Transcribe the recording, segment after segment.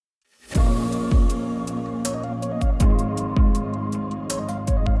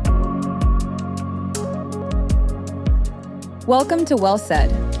Welcome to Well Said,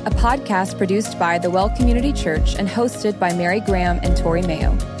 a podcast produced by the Well Community Church and hosted by Mary Graham and Tori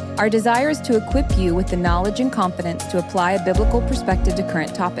Mayo. Our desire is to equip you with the knowledge and confidence to apply a biblical perspective to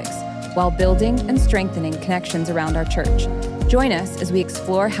current topics, while building and strengthening connections around our church. Join us as we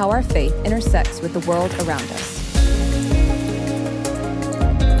explore how our faith intersects with the world around us.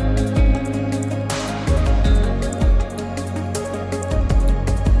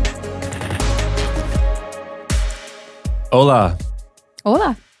 Hola.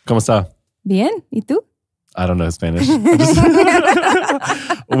 Hola. ¿Cómo está? Bien. ¿Y tú? I don't know Spanish.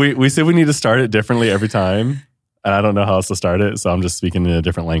 We said we need to start it differently every time, and I don't know how else to start it, so I'm just speaking in a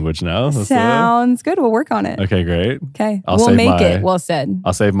different language now. Sounds good. We'll work on it. Okay, great. Okay. We'll make it well said.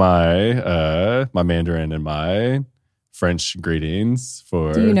 I'll save my my Mandarin and my French greetings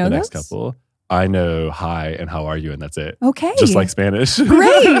for Do you know the next those? couple. I know hi and how are you, and that's it. Okay. Just like Spanish.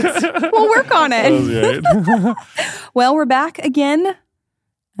 Great. We'll work on it. That was great. Well, we're back again.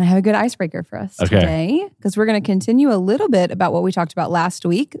 I have a good icebreaker for us today because we're going to continue a little bit about what we talked about last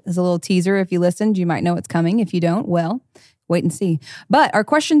week. As a little teaser, if you listened, you might know what's coming. If you don't, well, wait and see. But our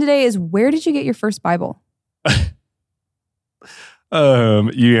question today is, where did you get your first Bible?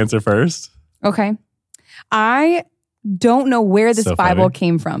 You answer first. Okay. I don't know where this So Bible funny.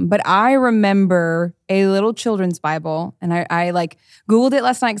 came from, but I remember a little children's Bible, and I like Googled it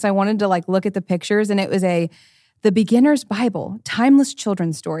last night because I wanted to like look at the pictures, and it was the Beginner's Bible, Timeless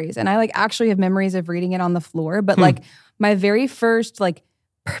Children's Stories. And I like actually have memories of reading it on the floor, but like my very first like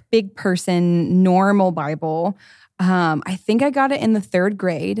big person normal Bible, I think I got it in the 3rd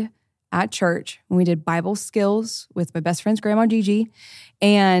grade at church when we did Bible skills with my best friend's grandma Gigi.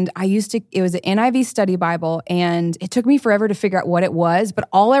 And it was an NIV study Bible, and it took me forever to figure out what it was, but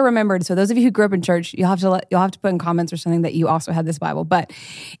all I remembered, so those of you who grew up in church, you'll have to put in comments or something that you also had this Bible, but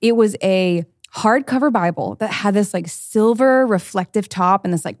it was a hardcover Bible that had this like silver reflective top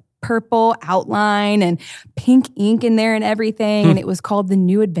and this like purple outline and pink ink in there and everything. And it was called the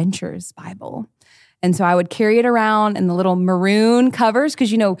New Adventures Bible. And so I would carry it around in the little maroon covers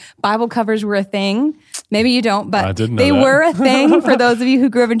because, you know, Bible covers were a thing. Maybe you don't, but they were a thing. For those of you who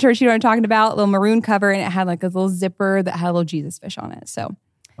grew up in church, you know what I'm talking about. A little maroon cover, and it had like a little zipper that had a little Jesus fish on it. So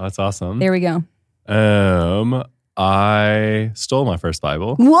That's awesome. there we go. I stole my first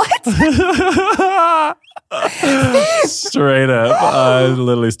Bible. What? Straight up. I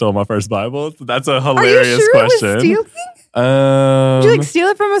literally stole my first Bible. That's a Are you hilarious sure question. it was stealing? Did you like steal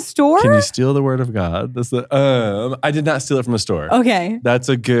it from a store? Can you steal the word of God? I did not steal it from a store. Okay.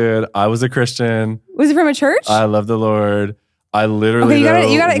 I was a Christian. Was it from a church? I love the Lord. I literally you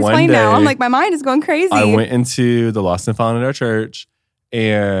gotta explain now. I'm like, my mind is going crazy. I went into the Lost and Found in our church,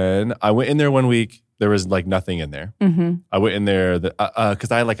 and I went in there one week. There was like nothing in there. Mm-hmm. I went in there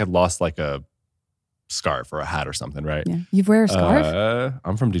because I had lost like a scarf or a hat or something, right? Yeah. You wear a scarf?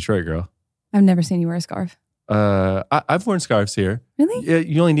 I'm from Detroit, girl. I've never seen you wear a scarf. I've worn scarves here. Really? Yeah,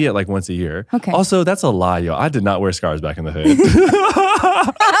 you only need it like once a year. Okay. Also, that's a lie, yo. I did not wear scarves back in the hood.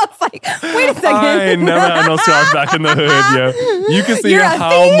 I was like, wait a second. I never had no scarves back in the hood, yo. You can see You're a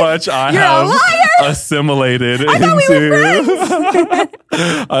how thief. much I You're a have liar. assimilated I thought we were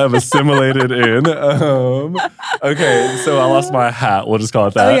I have assimilated in. Okay, so I lost my hat. We'll just call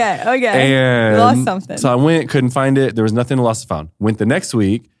it that. Okay. And You lost something. So I went, couldn't find it. There was nothing to Lost to Found. Went the next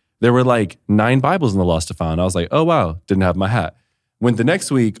week. There were like 9 Bibles in the Lost to Found. I was like, oh, wow. Didn't have my hat. Went the next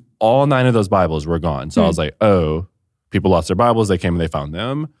week, all 9 of those Bibles were gone. So I was like, oh, people lost their Bibles. They came and they found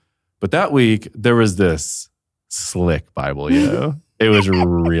them. But that week, there was this slick Bible, you know? It was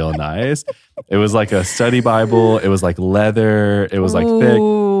real nice. It was like a study Bible. It was like leather. It was like thick.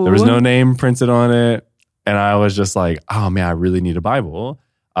 There was no name printed on it. And I was just like, oh, man, I really need a Bible.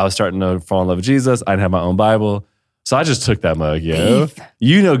 I was starting to fall in love with Jesus. I didn't have my own Bible. So I just took that mug, yo.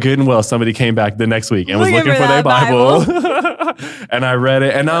 You know good and well somebody came back the next week and was looking for their Bible. And I read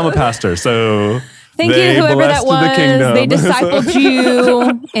it. And now I'm a pastor, so Thank you, whoever that was. The kingdom. They discipled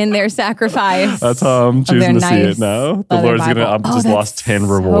you in their sacrifice. That's how I'm choosing to see it now. The Lord's Bible. I've just that's lost 10 so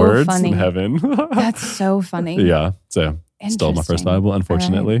rewards funny. in heaven. That's so funny. Yeah, so stole my first Interesting. Bible,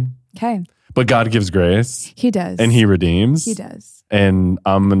 unfortunately. Right. Okay. But God gives grace. He does. And He redeems. He does. And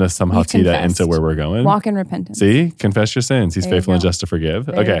I'm going to somehow We've tee that confessed. into where we're going. Walk in repentance. See? Confess your sins. He's There you faithful and go. just to forgive.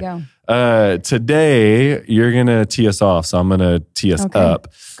 There Okay. you go. Today, you're going to tee us off, so I'm going to tee us up.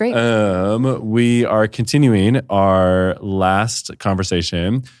 Great. We are continuing our last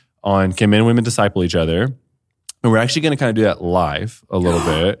conversation on can men and women disciple each other. And we're actually going to kind of do that live a little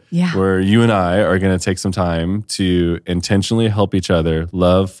bit, Yeah. where you and I are going to take some time to intentionally help each other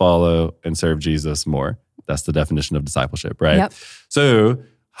love, follow, and serve Jesus more. That's the definition of discipleship, right? Yep. So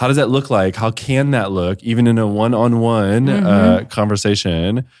how does that look like? How can that look even in a one-on-one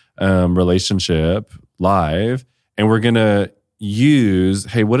conversation, relationship, live? And we're going to use,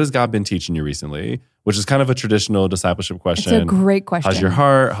 hey, what has God been teaching you recently? Which is kind of a traditional discipleship question. It's a great question. How's your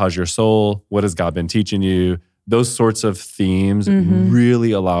heart? How's your soul? What has God been teaching you? Those sorts of themes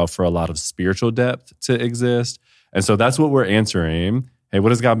really allow for a lot of spiritual depth to exist. And so that's what we're answering. Hey,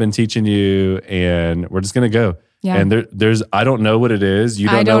 what has God been teaching you? And we're just going to go. Yeah. And there's, I don't know what it is. You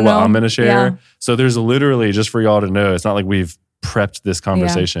don't know what I'm going to share. Yeah. So there's literally, just for y'all to know, it's not like we've prepped this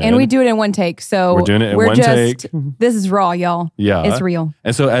conversation. Yeah. And we do it in one take. So we're doing it in one take. This is raw, y'all. Yeah. It's real.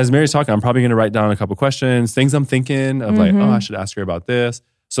 And so as Mary's talking, I'm probably going to write down a couple questions, things I'm thinking of like, I should ask her about this,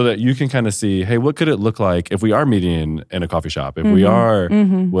 so that you can kind of see, hey, what could it look like if we are meeting in a coffee shop, if we are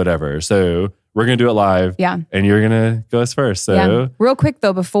whatever. So we're going to do it live. Yeah. And you're going to go us first. So real quick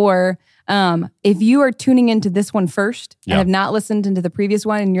though, before, if you are tuning into this one first and have not listened into the previous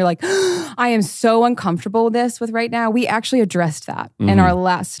one and you're like, I am so uncomfortable with this right now, we actually addressed that in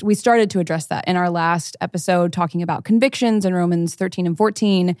our we started to address that in our last episode, talking about convictions in Romans 13 and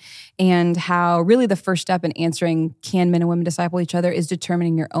 14, and how really the first step in answering, can men and women disciple each other, is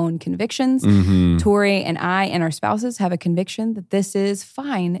determining your own convictions. Tori and I and our spouses have a conviction that this is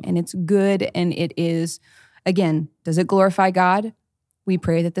fine and it's good, and it is, again, does it glorify God? We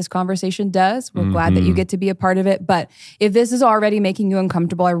pray that this conversation does. We're glad that you get to be a part of it. But if this is already making you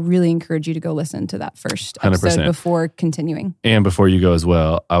uncomfortable, I really encourage you to go listen to that first episode 100%. Before continuing. And before you go as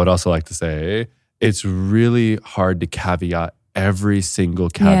well, I would also like to say it's really hard to caveat every single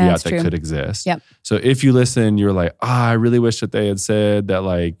caveat that could exist. Yep. So if you listen, you're like, I really wish that they had said that,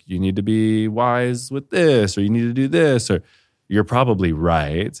 like, you need to be wise with this, or you need to do this, or you're probably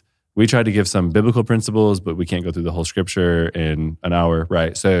right. We tried to give some biblical principles, but we can't go through the whole scripture in an hour,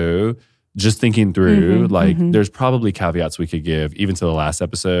 right? So just thinking through, there's probably caveats we could give, even to the last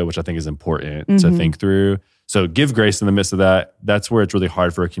episode, which I think is important to think through. So give grace in the midst of that. That's where it's really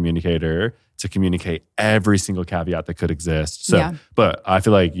hard for a communicator to communicate every single caveat that could exist. So, but I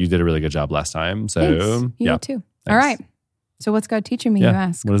feel like you did a really good job last time. So, Thanks. You did too. Thanks. All right. So what's God teaching me, you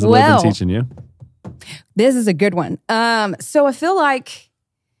ask? What has the Lord been teaching you? This is a good one. So I feel like,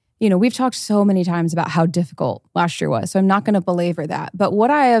 we've talked so many times about how difficult last year was, so I'm not going to belabor that. But what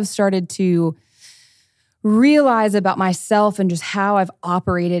I have started to realize about myself and just how I've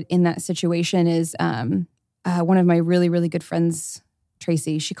operated in that situation is one of my really, really good friends,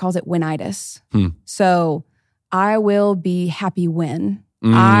 Tracy, she calls it winitis. So I will be happy when.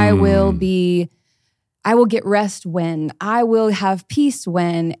 I will get rest when. I will have peace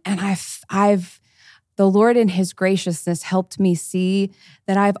when. And the Lord in his graciousness helped me see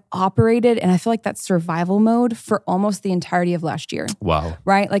that I've operated, and I feel like that's survival mode for almost the entirety of last year. Wow.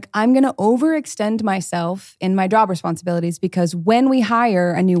 Right? Like, I'm going to overextend myself in my job responsibilities, because when we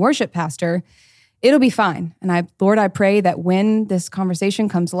hire a new worship pastor, it'll be fine. And Lord, I pray that when this conversation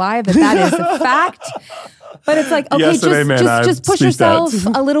comes live, that is a fact. But it's like, okay, just push yourself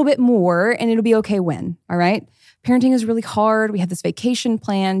a little bit more and it'll be okay when, all right? Parenting is really hard. We have this vacation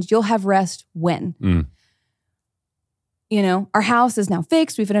planned. You'll have rest when. Our house is now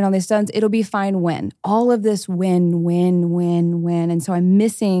fixed. We've done all these stunts. It'll be fine when. All of this when. And so I'm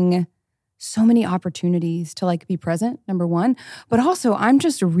missing so many opportunities to be present, number one. But also I'm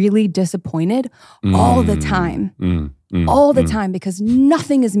just really disappointed all the time. All the time, because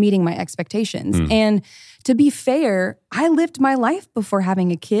nothing is meeting my expectations. And to be fair, I lived my life before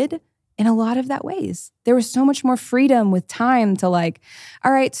having a kid in a lot of that ways. There was so much more freedom with time to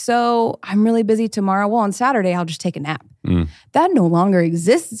all right, so I'm really busy tomorrow. Well, on Saturday, I'll just take a nap. That no longer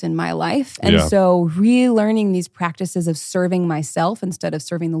exists in my life. And so relearning these practices of serving myself instead of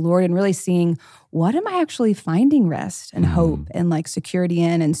serving the Lord, and really seeing, what am I actually finding rest and hope and security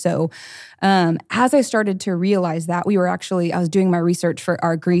in? And so as I started to realize that, I was doing my research for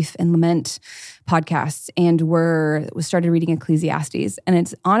our Grief and Lament podcasts, and we started reading Ecclesiastes. And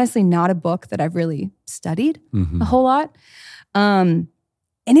it's honestly not a book that I've really studied a whole lot.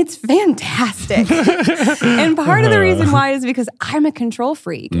 And it's fantastic. And part of the reason why is because I'm a control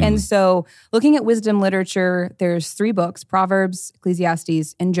freak. And so looking at wisdom literature, there's 3 books: Proverbs,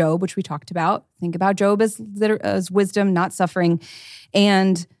 Ecclesiastes, and Job, which we talked about. Think about Job as wisdom, not suffering.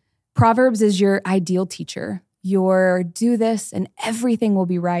 And Proverbs is your ideal teacher. Your do this and everything will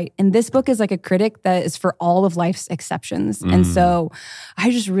be right. And this book is like a critic that is for all of life's exceptions. And so I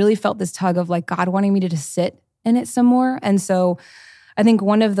just really felt this tug of God wanting me to just sit in it some more. And so I think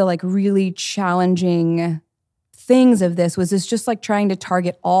one of the really challenging things of this was just trying to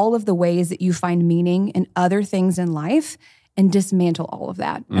target all of the ways that you find meaning in other things in life and dismantle all of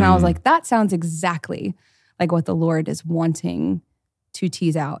that. And I was like, that sounds exactly like what the Lord is wanting to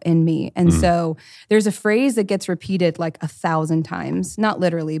tease out in me. And so there's a phrase that gets repeated like 1,000 times, not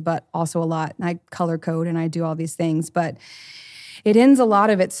literally, but also a lot. And I color code and I do all these things, but it ends a lot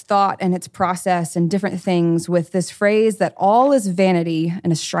of its thought and its process and different things with this phrase that all is vanity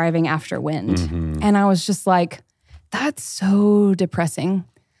and a striving after wind. And I was just like, that's so depressing.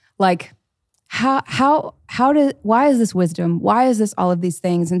 Like, why is this wisdom? Why is this all of these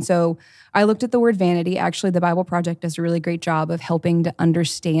things? And so I looked at the word vanity. Actually, the Bible Project does a really great job of helping to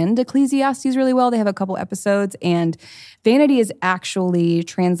understand Ecclesiastes really well. They have a couple episodes, and vanity is actually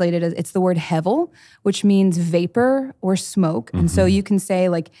translated as, it's the word hevel, which means vapor or smoke. And so you can say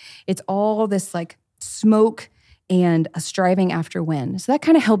like, it's all this like smoke and a striving after wind. So that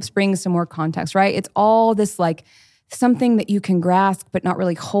kind of helps bring some more context, right? It's all this like something that you can grasp but not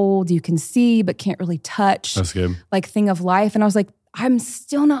really hold, you can see but can't really touch. That's good. Like thing of life. And I was like, I'm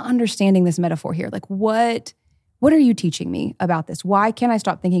still not understanding this metaphor here. Like what are you teaching me about this? Why can't I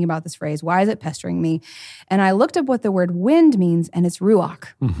stop thinking about this phrase? Why is it pestering me? And I looked up what the word wind means, and it's ruach,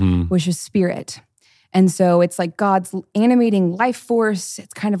 which is spirit. And so it's like God's animating life force.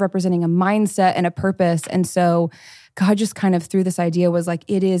 It's kind of representing a mindset and a purpose. And so God just kind of threw this idea was like,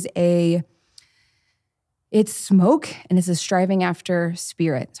 it's smoke and it's a striving after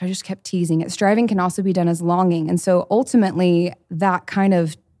spirit. So I just kept teasing it. Striving can also be done as longing. And so ultimately that kind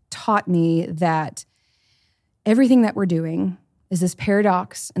of taught me that everything that we're doing is this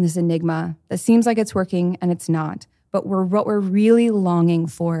paradox and this enigma that seems like it's working and it's not. But what we're really longing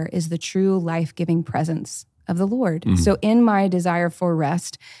for is the true life-giving presence of the Lord. So in my desire for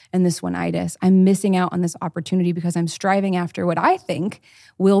rest and this one-itis, I'm missing out on this opportunity because I'm striving after what I think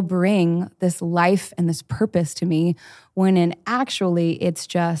will bring this life and this purpose to me, when in actually it's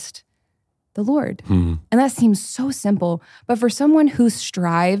just the Lord. And that seems so simple. But for someone who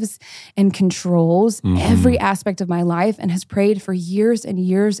strives and controls every aspect of my life and has prayed for years and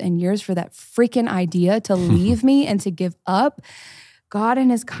years and years for that freaking idea to leave me and to give up, God in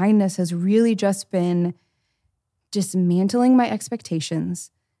his kindness has really just been dismantling my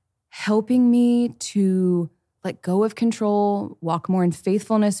expectations, helping me to let go of control, walk more in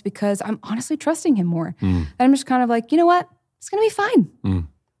faithfulness, because I'm honestly trusting him more. And I'm just kind of like, you know what? It's going to be fine.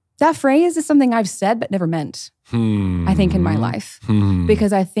 That phrase is something I've said but never meant, I think, in my life.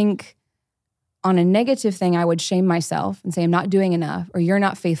 Because I think on a negative thing, I would shame myself and say I'm not doing enough, or you're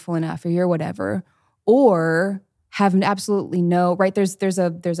not faithful enough, or you're whatever, or have absolutely no, right? There's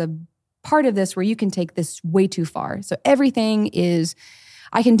a part of this where you can take this way too far. So everything is,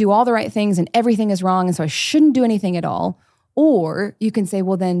 I can do all the right things and everything is wrong, and so I shouldn't do anything at all. Or you can say,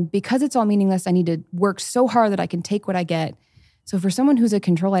 well then, because it's all meaningless, I need to work so hard that I can take what I get. So for someone who's a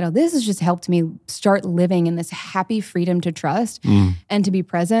control idol, this has just helped me start living in this happy freedom to trust and to be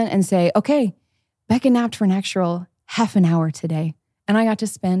present and say, okay, Becca napped for an actual half an hour today, and I got to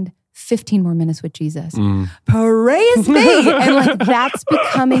spend 15 more minutes with Jesus. Praise me. And like, that's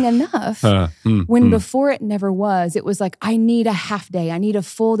becoming enough. When before it never was. It was like, I need a half day. I need a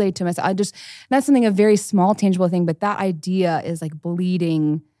full day to myself. That's something, a very small, tangible thing, but that idea is like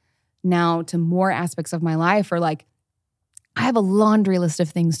bleeding now to more aspects of my life, or like, I have a laundry list of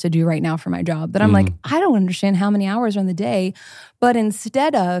things to do right now for my job that I'm like, I don't understand how many hours are in the day. But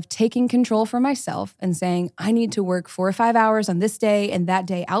instead of taking control for myself and saying, I need to work 4 or 5 hours on this day and that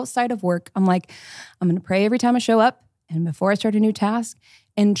day outside of work, I'm like, I'm going to pray every time I show up and before I start a new task,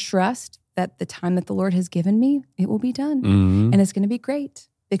 and trust that the time that the Lord has given me, it will be done. And it's going to be great,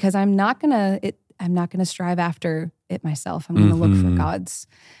 because I'm not going to strive after it myself. I'm going to look for God's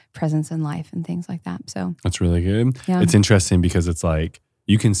presence in life and things like that. So that's really good. Yeah. It's interesting because it's like,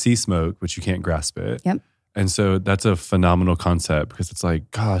 you can see smoke, but you can't grasp it. Yep. And so that's a phenomenal concept, because it's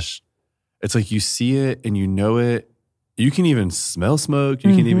like, gosh, it's like you see it and you know it. You can even smell smoke.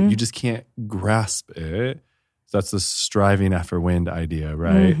 You just can't grasp it. So that's the striving after wind idea,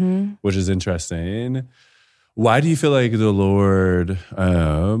 right? Which is interesting. Why do you feel like the Lord,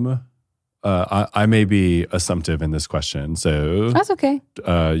 I may be assumptive in this question, so that's okay.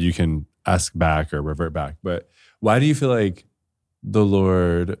 You can ask back or revert back. But why do you feel like the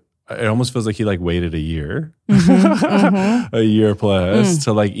Lord? It almost feels like he like waited a year, a year plus,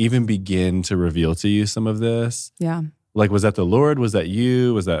 to like even begin to reveal to you some of this. Yeah. Like, was that the Lord? Was that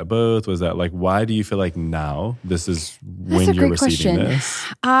you? Was that both? Was that like, why do you feel like now this is when you're receiving this?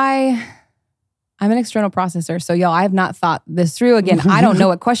 I'm an external processor, so y'all, I have not thought this through. Again, I don't know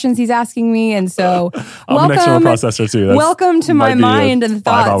what questions he's asking me, and so I'm an external processor too. Welcome to my mind and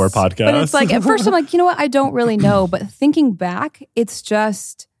thoughts. 5-hour podcast. But it's like, at first I'm like, you know what? I don't really know. But thinking back, it's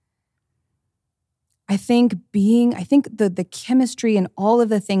just, I think the chemistry and all of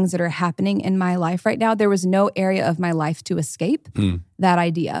the things that are happening in my life right now, there was no area of my life to escape that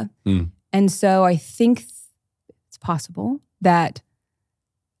idea. And so I think it's possible that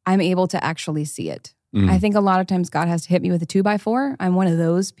I'm able to actually see it. I think a lot of times God has to hit me with a 2x4. I'm one of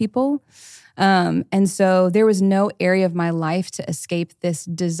those people. And so there was no area of my life to escape this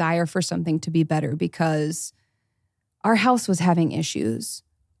desire for something to be better because our house was having issues.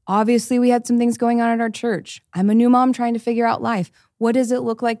 Obviously, we had some things going on at our church. I'm a new mom trying to figure out life. What does it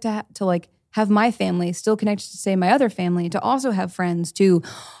look like to have my family still connected to, say, my other family, to also have friends, to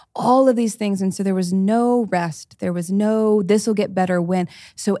all of these things. And so there was no rest. There was no, this will get better when.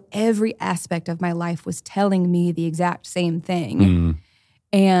 So every aspect of my life was telling me the exact same thing.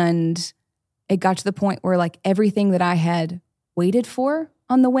 And it got to the point where like everything that I had waited for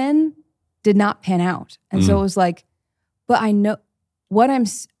on the win did not pan out. And so it was like, but I know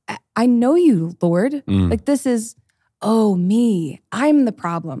I know you, Lord. Like this is, me. I'm the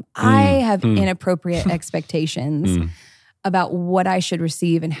problem. I have inappropriate expectations about what I should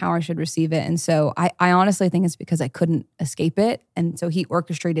receive and how I should receive it. And so I honestly think it's because I couldn't escape it. And so he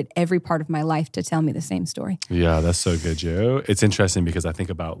orchestrated every part of my life to tell me the same story. Yeah, that's so good, Joe. It's interesting because I think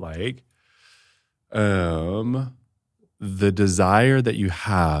about like the desire that you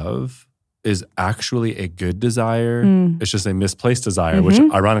have is actually a good desire. It's just a misplaced desire, which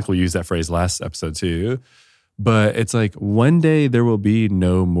ironically we used that phrase last episode too. But it's like one day there will be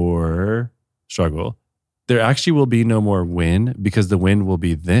no more struggle. There actually will be no more win because the win will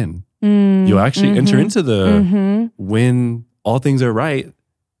be then. You'll actually enter into the when all things are right.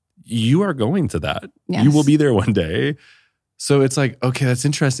 You are going to that. Yes. You will be there one day. So it's like, okay, that's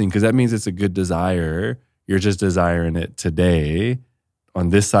interesting because that means it's a good desire. You're just desiring it today on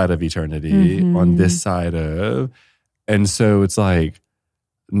this side of eternity, on this side of. And so it's like,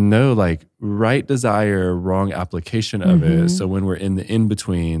 no, like right desire, wrong application of it. So when we're in the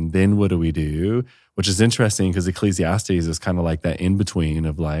in-between, then what do we do? Which is interesting because Ecclesiastes is kind of like that in-between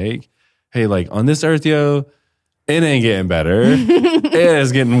of like, hey, like on this earth, yo, it ain't getting better. It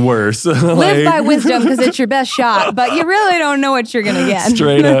is getting worse. Live by wisdom because it's your best shot, but you really don't know what you're going to get.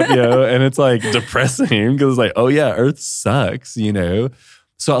 Straight up, yo. And it's like depressing because it's like, oh yeah, earth sucks, you know?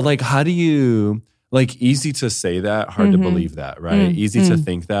 So like, how do you, like easy to say that, hard to believe that, right? Easy to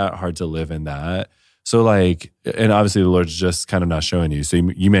think that, hard to live in that. So like, and obviously the Lord's just kind of not showing you. So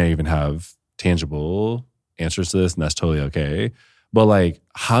you may even have tangible answers to this and that's totally okay. But like,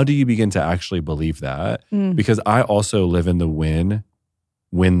 how do you begin to actually believe that? Because I also live in the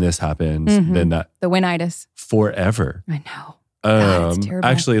when this happens, then that the winitis forever. I know. God, it's terrible.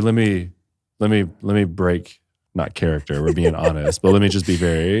 Actually, let me break not character. We're being honest, but let me just be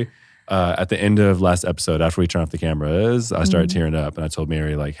very. At the end of last episode, after we turned off the cameras, I started tearing up, and I told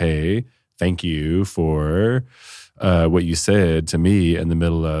Mary like, "Hey, thank you for what you said to me in the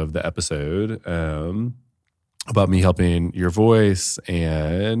middle of the episode." About me helping your voice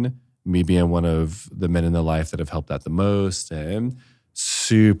and me being one of the men in the life that have helped that the most. And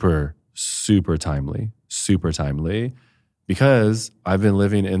super, super timely because I've been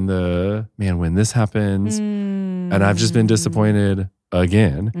living in the, man, when this happens and I've just been disappointed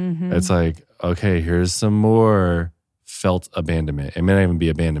again. It's like, okay, here's some more felt abandonment. It may not even be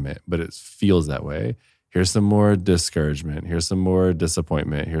abandonment, but it feels that way. Here's some more discouragement. Here's some more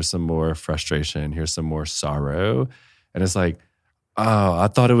disappointment. Here's some more frustration. Here's some more sorrow. And it's like, oh, I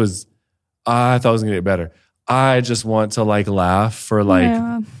thought it was going to get better. I just want to like laugh for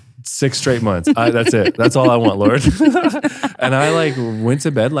like 6 straight months. That's it. That's all I want, Lord. And I like went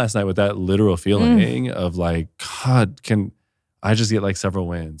to bed last night with that literal feeling of like, God, can I just get like several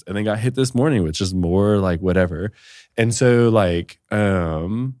wins? And then got hit this morning with just more like whatever. And so like,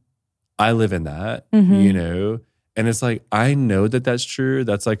 I live in that, you know, and it's like, I know that that's true.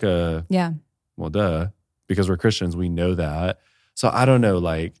 That's like well, duh, because we're Christians, we know that. So I don't know,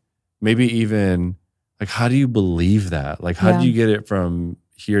 like maybe even like, how do you believe that? Like, how do you get it from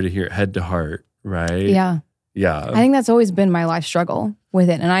here to here, head to heart, right? Yeah. I think that's always been my life struggle with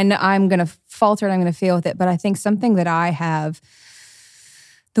it. And I know I'm going to falter and I'm going to fail with it. But I think something that I have,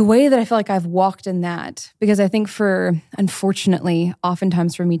 the way that I feel like I've walked in that, because I think unfortunately,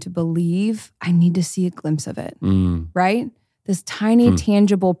 oftentimes for me to believe, I need to see a glimpse of it, right? This tiny,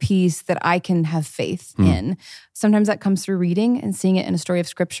 tangible piece that I can have faith in. Sometimes that comes through reading and seeing it in a story of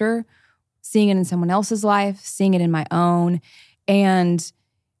scripture, seeing it in someone else's life, seeing it in my own. And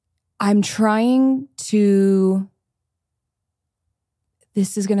I'm trying to,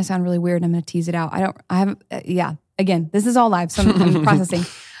 this is going to sound really weird. I'm going to tease it out. Again, this is all live, so I'm processing.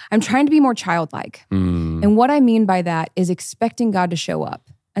 I'm trying to be more childlike. And what I mean by that is expecting God to show up.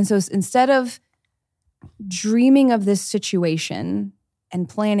 And so instead of dreaming of this situation and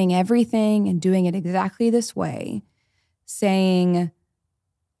planning everything and doing it exactly this way, saying,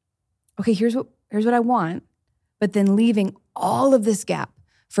 okay, here's what I want, but then leaving all of this gap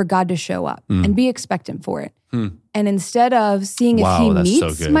for God to show up and be expectant for it. And instead of seeing if he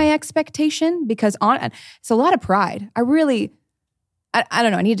meets my expectation, because it's a lot of pride. I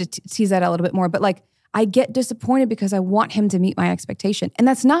don't know, I need to tease that out a little bit more, but like I get disappointed because I want him to meet my expectation. And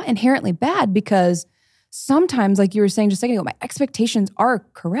that's not inherently bad, because sometimes, like you were saying just a second ago, my expectations are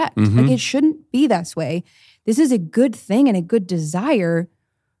correct. Like it shouldn't be this way. This is a good thing and a good desire,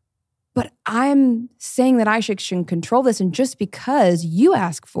 but I'm saying that I should control this. And just because you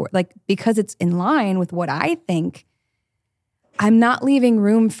ask for it, like because it's in line with what I think, I'm not leaving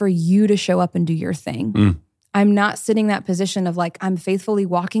room for you to show up and do your thing. I'm not sitting in that position of like, I'm faithfully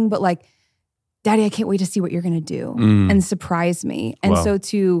walking, but like, Daddy, I can't wait to see what you're going to do and surprise me. And so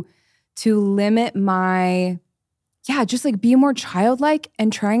to limit my, just like be more childlike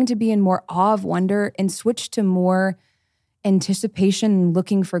and trying to be in more awe of wonder and switch to more anticipation and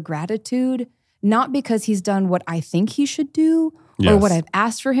looking for gratitude, not because he's done what I think he should do or what I've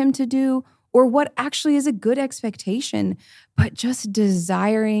asked for him to do or what actually is a good expectation, but just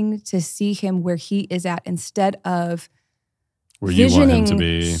desiring to see him where he is at instead of where you want him to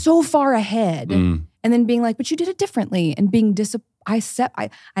be so far ahead and then being like, but you did it differently and being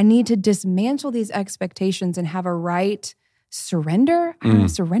I need to dismantle these expectations and have a right surrender. I don't know,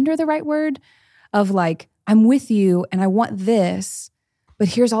 surrender the right word of like, I'm with you and I want this, but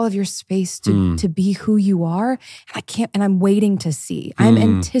here's all of your space to be who you are. And I'm waiting to see. I'm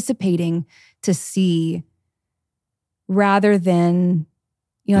anticipating to see rather than,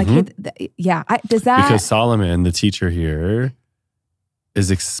 like, does that? Because Solomon, the teacher here, is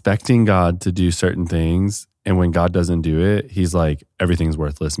expecting God to do certain things. And when God doesn't do it, he's like, everything's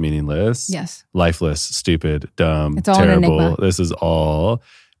worthless, meaningless, lifeless, stupid, dumb, it's all terrible. An enigma. This is all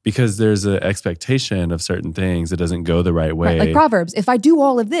because there's an expectation of certain things that doesn't go the right way. Right, like Proverbs, if I do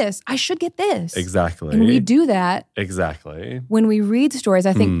all of this, I should get this. Exactly. And we do that. Exactly. When we read stories,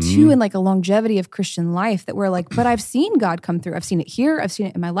 I think too, in like a longevity of Christian life that we're like, but I've seen God come through. I've seen it here. I've seen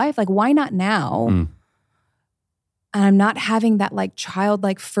it in my life. Like, why not now? And I'm not having that like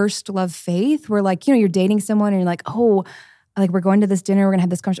childlike first love faith where like, you're dating someone and you're like, oh, like we're going to this dinner, we're gonna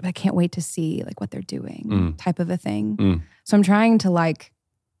have this conversation, but I can't wait to see like what they're doing type of a thing. So I'm trying to like,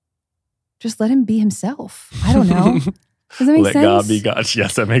 just let him be himself. I don't know. Does that make sense? Let God be God.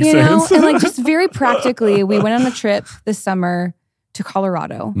 Yes, that makes sense. And like just very practically, we went on a trip this summer to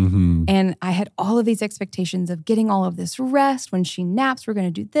Colorado. And I had all of these expectations of getting all of this rest. When she naps, we're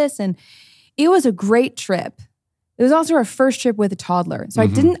gonna do this. And it was a great trip. It was also our first trip with a toddler. So I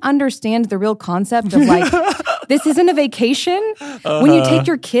didn't understand the real concept of like, this isn't a vacation. When you take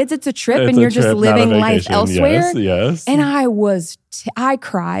your kids, it's a trip and you're just living life elsewhere. Yes. And I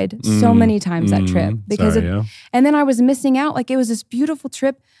cried so many times that trip because and then I was missing out. Like it was this beautiful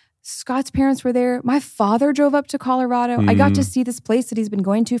trip. Scott's parents were there. My father drove up to Colorado. I got to see this place that he's been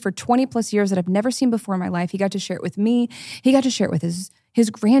going to for 20 plus years that I've never seen before in my life. He got to share it with me. He got to share it with his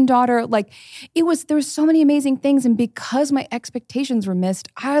granddaughter. Like there was so many amazing things. And because my expectations were missed,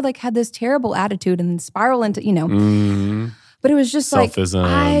 I like had this terrible attitude and then spiral into, but it was just like,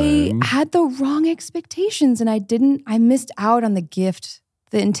 I had the wrong expectations and I missed out on the gift,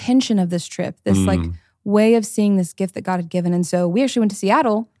 the intention of this trip, this like way of seeing this gift that God had given. And so we actually went to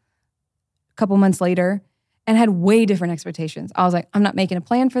Seattle a couple months later and had way different expectations. I was like, I'm not making a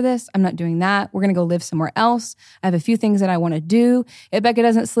plan for this. I'm not doing that. We're going to go live somewhere else. I have a few things that I want to do. If Becca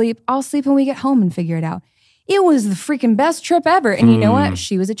doesn't sleep, I'll sleep when we get home and figure it out. It was the freaking best trip ever. And you know what?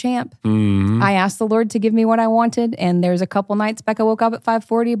 She was a champ. I asked the Lord to give me what I wanted. And there's a couple nights Becca woke up at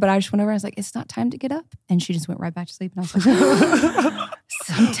 5:40, but I just went over and I was like, it's not time to get up. And she just went right back to sleep. And I was like,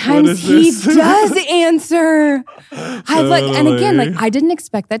 sometimes he does answer. And again, like I didn't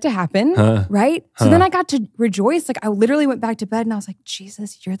expect that to happen, right? So then I got to rejoice. Like I literally went back to bed and I was like,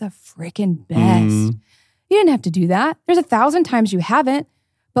 Jesus, you're the freaking best. You didn't have to do that. There's 1,000 times you haven't.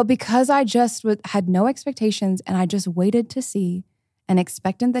 But because I just had no expectations and I just waited to see and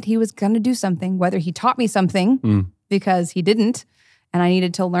expectant that he was going to do something, whether he taught me something because he didn't and I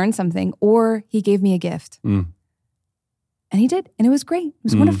needed to learn something, or he gave me a gift. And he did. And it was great. It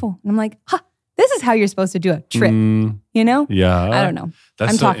was wonderful. And I'm like, this is how you're supposed to do a trip, Yeah. I don't know.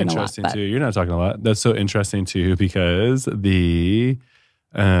 That's I'm so talking interesting a lot, too. You're not talking a lot. That's so interesting too because what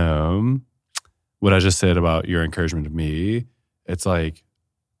I just said about your encouragement of me, it's like,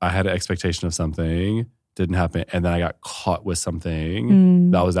 I had an expectation of something, didn't happen, and then I got caught with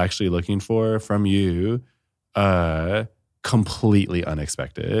something that I was actually looking for from you, completely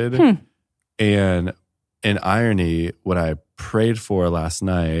unexpected. And in irony, what I prayed for last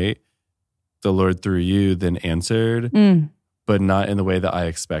night, the Lord through you then answered, but not in the way that I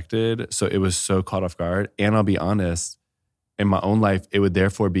expected. So it was so caught off guard. And I'll be honest, in my own life, it would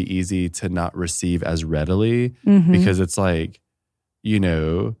therefore be easy to not receive as readily because it's like, you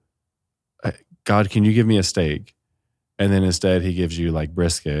know, God, can you give me a steak? And then instead he gives you like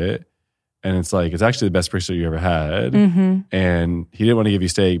brisket. And it's like, it's actually the best brisket you ever had. And he didn't want to give you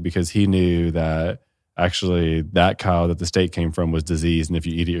steak because he knew that actually that cow that the steak came from was diseased. And if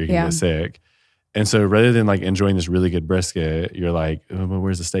you eat it, you're going to get sick. And so rather than like enjoying this really good brisket, you're like, oh, well,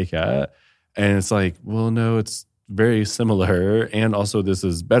 where's the steak at? And it's like, well, no, it's very similar. And also this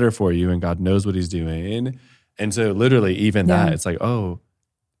is better for you. And God knows what he's doing. And so literally even that, it's like, oh,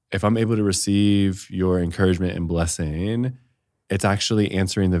 if I'm able to receive your encouragement and blessing, it's actually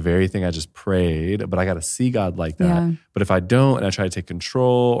answering the very thing I just prayed, but I got to see God like that. Yeah. But if I don't and I try to take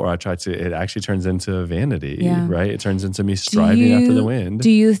control or I try to, it actually turns into vanity, right? It turns into me striving after the wind.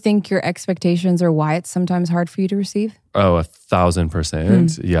 Do you think your expectations are why it's sometimes hard for you to receive? Oh,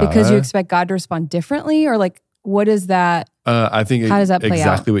 1,000%. Yeah. Because you expect God to respond differently, or like, what is that? I think how does that play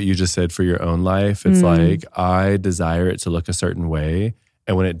exactly out? What you just said for your own life. It's like, I desire it to look a certain way.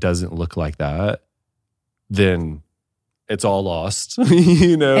 And when it doesn't look like that, then it's all lost.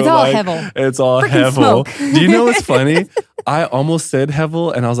 You know, it's all hevel. It's all hevel. Do you know what's funny? I almost said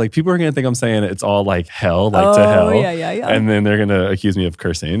hevel, and I was like, people are going to think I'm saying it's all like hell, like to hell. Yeah. And then they're going to accuse me of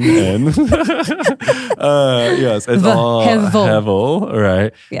cursing. And yes, it's all hevel,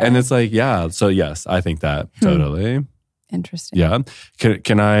 right? Yeah. And it's like, yeah. So yes, I think that totally. Interesting. Yeah.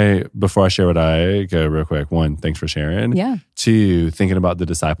 Can I, before I share what I go real quick, one, thanks for sharing. Yeah. Two, thinking about the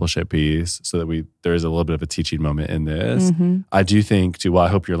discipleship piece so that there is a little bit of a teaching moment in this. I do think too, well, I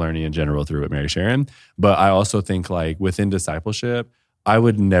hope you're learning in general through what Mary's sharing, but I also think like within discipleship, I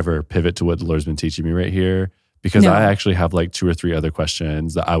would never pivot to what the Lord's been teaching me right here because I actually have like 2 or 3 other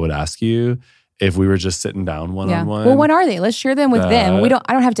questions that I would ask you if we were just sitting down one-on-one. Well, what are they? Let's share them with them.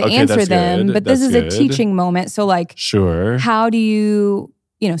 I don't have to answer them, but this is a teaching moment. So like, how do you,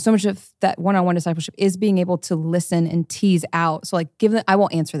 so much of that one-on-one discipleship is being able to listen and tease out. So like I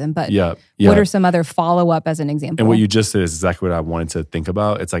won't answer them, but what are some other follow-up as an example? And what you just said is exactly what I wanted to think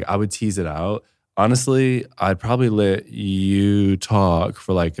about. It's like, I would tease it out. Honestly, I'd probably let you talk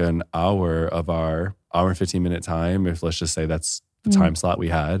for like an hour of our hour and 15-minute time. If let's just say that's the time slot we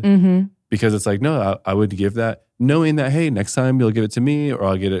had. Because it's like, no, I would give that knowing that, hey, next time you'll give it to me or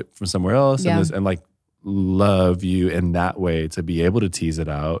I'll get it from somewhere else. And like love you in that way to be able to tease it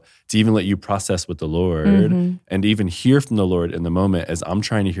out, to even let you process with the Lord and even hear from the Lord in the moment as I'm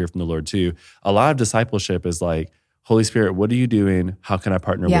trying to hear from the Lord too. A lot of discipleship is like, Holy Spirit, what are you doing? How can I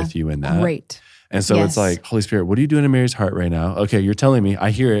partner with you in that? Great. And so it's like, Holy Spirit, what are you doing in Mary's heart right now? Okay, you're telling me, I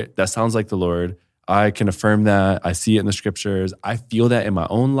hear it. That sounds like the Lord. I can affirm that. I see it in the scriptures. I feel that in my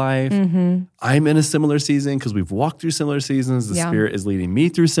own life. I'm in a similar season because we've walked through similar seasons. The Spirit is leading me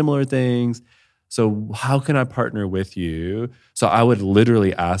through similar things. So how can I partner with you? So I would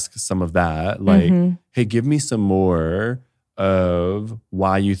literally ask some of that, like, hey, give me some more of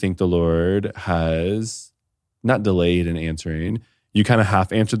why you think the Lord has not delayed in answering. You kind of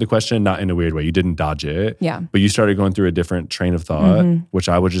half answered the question, not in a weird way. You didn't dodge it. Yeah. But you started going through a different train of thought, which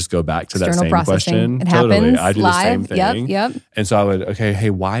I would just go back to that same question. It happens I do live. the same thing. Yep. And so I would, okay, hey,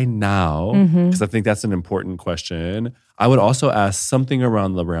 why now? Because I think that's an important question. I would also ask something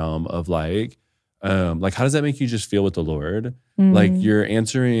around the realm of like how does that make you just feel with the Lord? Like you're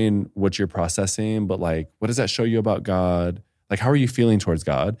answering what you're processing, but like, what does that show you about God? Like, how are you feeling towards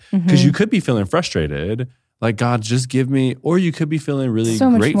God? Because you could be feeling frustrated. Like, God, just give me, or you could be feeling really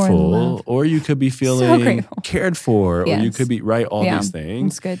grateful, or you could be feeling cared for, or you could be, all these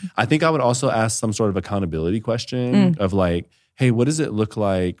things. That's good. I think I would also ask some sort of accountability question of like, hey, what does it look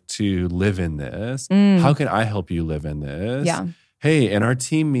like to live in this? How can I help you live in this? Yeah. Hey, in our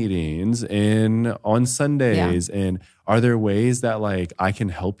team meetings and on Sundays, and are there ways that like I can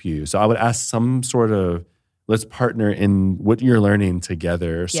help you? So I would ask some sort of, let's partner in what you're learning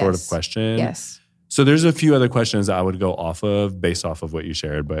together sort of question. Yes. So there's a few other questions that I would go off of based off of what you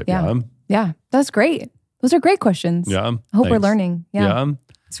shared, but yeah, that's great. Those are great questions. Yeah. I hope we're learning. Yeah.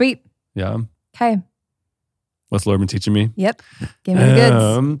 Sweet. Yeah. Okay. What's the Lord been teaching me? Yep. Give me the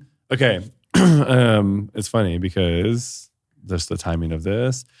goods. Okay. It's funny because just the timing of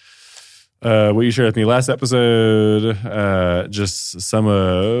this. What you shared with me last episode, just some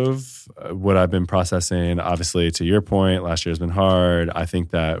of what I've been processing. Obviously, to your point, last year has been hard. I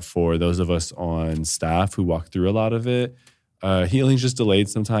think that for those of us on staff who walk through a lot of it, healing's just delayed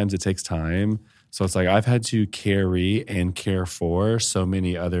sometimes. It takes time. So it's like I've had to carry and care for so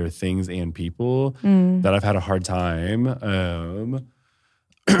many other things and people that I've had a hard time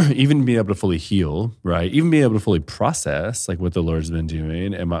even being able to fully heal, right? Even being able to fully process like what the Lord's been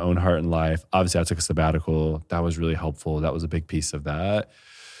doing in my own heart and life. Obviously, I took a sabbatical. That was really helpful. That was a big piece of that.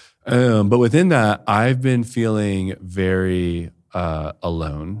 But within that, I've been feeling very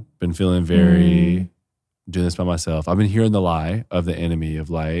alone, been feeling very doing this by myself. I've been hearing the lie of the enemy of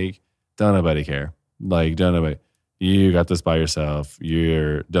like, don't nobody care. Like, don't nobody, you got this by yourself.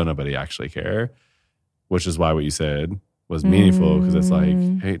 Don't nobody actually care, which is why what you said was meaningful, because it's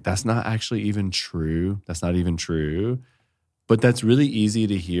like, hey, that's not actually even true. That's not even true. But that's really easy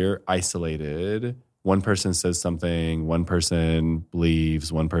to hear isolated. One person says something, one person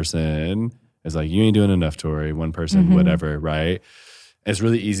leaves, one person is like, you ain't doing enough, Tori. One person, whatever, right? It's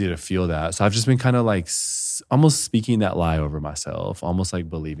really easy to feel that. So I've just been kind of like almost speaking that lie over myself, almost like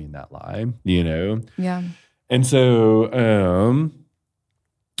believing that lie, you know? Yeah. And so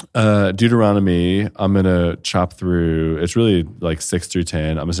Deuteronomy, I'm going to chop through, it's really like 6 through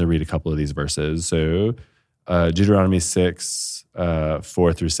 10. I'm just going to read a couple of these verses. So Deuteronomy 6, 4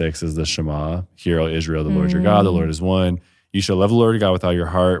 through 6 is the Shema. Hear, O Israel, the Lord your God, the Lord is one. You shall love the Lord your God with all your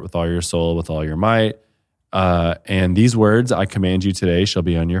heart, with all your soul, with all your might. And these words I command you today shall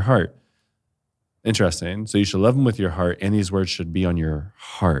be on your heart. Interesting. So you shall love him with your heart, and these words should be on your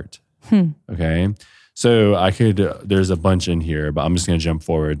heart. Okay. So there's a bunch in here, but I'm just going to jump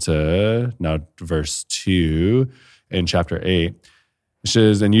forward to now verse 2 in chapter 8. It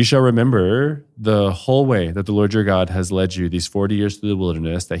says, and you shall remember the whole way that the Lord your God has led you these 40 years through the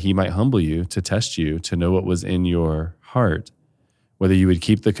wilderness, that he might humble you, to test you, to know what was in your heart, whether you would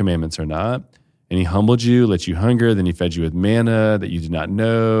keep the commandments or not. And he humbled you, let you hunger, then he fed you with manna that you did not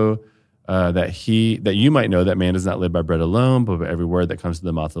know, that you might know that man does not live by bread alone, but by every word that comes to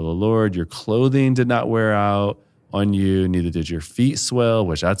the mouth of the Lord. Your clothing did not wear out on you, neither did your feet swell,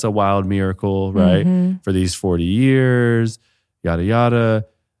 which that's a wild miracle, right? For these 40 years, yada,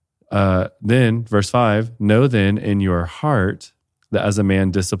 yada. Then, verse 5, know then in your heart that as a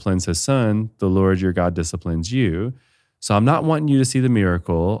man disciplines his son, the Lord your God disciplines you. So I'm not wanting you to see the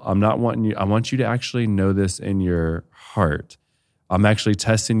miracle. I want you to actually know this in your heart. I'm actually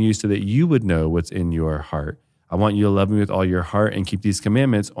testing you so that you would know what's in your heart. I want you to love me with all your heart and keep these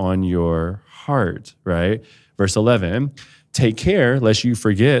commandments on your heart, right? Verse 11, take care lest you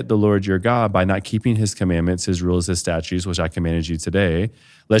forget the Lord your God by not keeping his commandments, his rules, his statutes, which I commanded you today,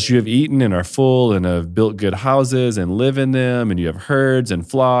 lest you have eaten and are full and have built good houses and live in them, and you have herds and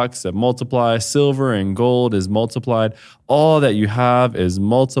flocks that multiply, silver and gold is multiplied, all that you have is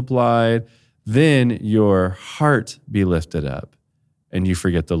multiplied, then your heart be lifted up and you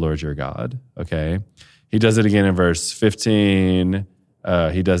forget the Lord your God, okay? He does it again in verse 15.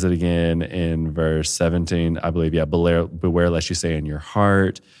 He does it again in verse 17, I believe. Yeah, beware lest you say in your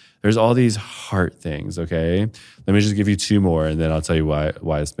heart. There's all these heart things, okay? Let me just give you 2 more, and then I'll tell you why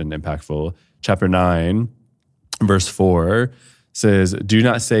it's been impactful. Chapter 9, verse 4 says, do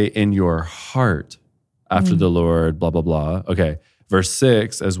not say in your heart after the Lord, blah, blah, blah. Okay, verse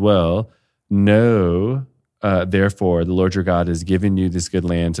 6 as well, know, therefore, the Lord your God has given you this good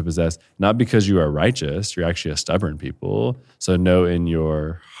land to possess, not because you are righteous, you're actually a stubborn people. So know in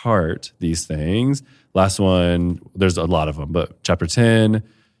your heart these things. Last one, there's a lot of them, but chapter 10,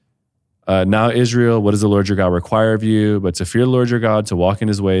 now Israel, what does the Lord your God require of you? But to fear the Lord your God, to walk in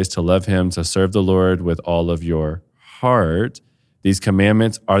his ways, to love him, to serve the Lord with all of your heart. These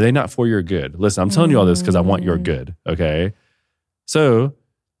commandments, are they not for your good? Listen, I'm telling you all this because I want your good, okay? So,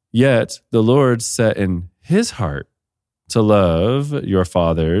 yet the Lord set in his heart to love your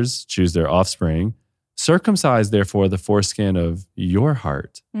fathers, choose their offspring. Circumcise, therefore, the foreskin of your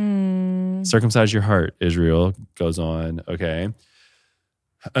heart. Circumcise your heart, Israel goes on, okay?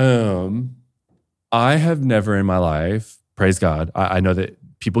 I have never in my life, praise God, I know that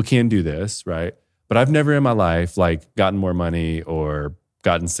people can do this, right? But I've never in my life like gotten more money or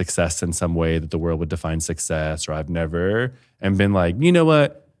gotten success in some way that the world would define success, or I've never and been like, you know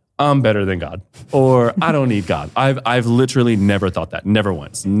what? I'm better than God, or I don't need God. I've literally never thought that. Never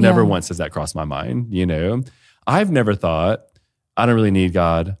once. Never once has that crossed my mind, you know? I've never thought, I don't really need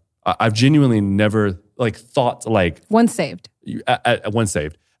God. I've genuinely never like thought like... Once saved. Once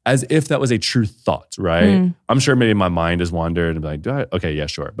saved. As if that was a true thought, right? I'm sure maybe my mind has wandered and be like, okay, yeah,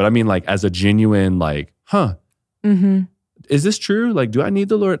 sure. But I mean like as a genuine like, is this true? Like, do I need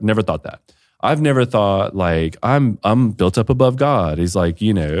the Lord? Never thought that. I've never thought like I'm built up above God. He's like,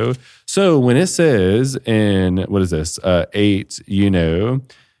 you know. So when it says in, what is this, 8, you know,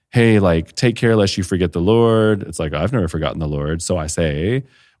 hey, like take care lest you forget the Lord. It's like, I've never forgotten the Lord. So I say,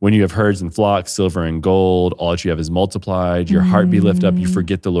 When you have herds and flocks, silver and gold, all that you have is multiplied. Your heart be lifted up. You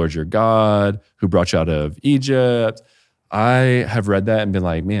forget the Lord your God who brought you out of Egypt. I have read that and been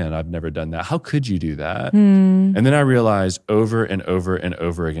like, man, I've never done that. How could you do that? And then I realized over and over and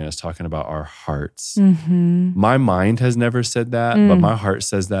over again, it's talking about our hearts. My mind has never said that, but my heart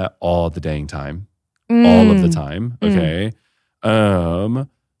says that all the dang time. All of the time. Okay.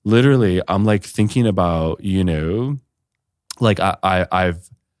 Literally, I'm like thinking about, like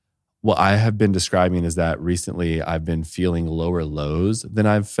what I have been describing is that recently I've been feeling lower lows than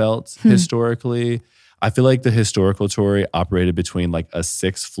I've felt historically. I feel like the historical Tori operated between like a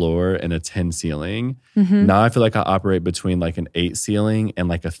 6 floor and a 10 ceiling. Now I feel like I operate between like an 8 ceiling and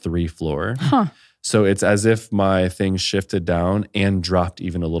like a 3 floor. So it's as if my thing shifted down and dropped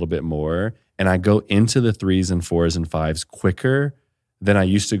even a little bit more. And I go into the 3s and 4s and 5s quicker than I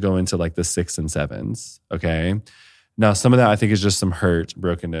used to go into like the 6 and 7s. Okay. Now, some of that I think is just some hurt,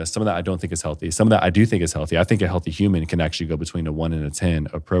 brokenness. Some of that I don't think is healthy. Some of that I do think is healthy. I think a healthy human can actually go between a 1 and a 10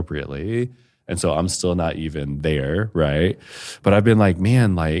 appropriately. And so I'm still not even there, right? But I've been like,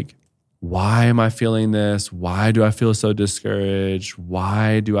 man, like, why am I feeling this? Why do I feel so discouraged?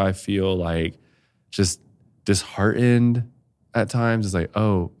 Why do I feel like just disheartened at times? It's like,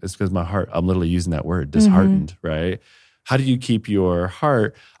 oh, it's because my heart, I'm literally using that word, disheartened, right? How do you keep your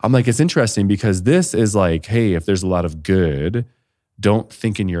heart? I'm like, it's interesting because this is like, hey, if there's a lot of good, don't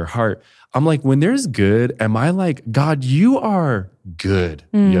think in your heart. I'm like, when there's good, am I like, God, you are good,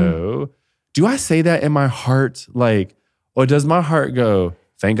 yo? Do I say that in my heart? Like, or does my heart go,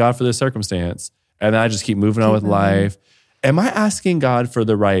 thank God for this circumstance, and then I just keep moving on with life? Am I asking God for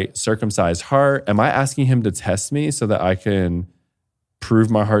the right circumcised heart? Am I asking him to test me so that I can prove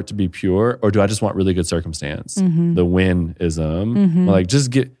my heart to be pure? Or do I just want really good circumstance? The win-ism. Like, I just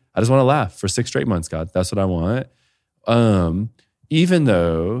want to laugh for 6 straight months, God. That's what I want. Even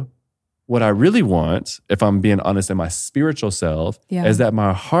though what I really want, if I'm being honest in my spiritual self, is that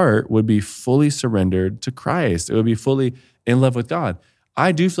my heart would be fully surrendered to Christ. It would be fully in love with God.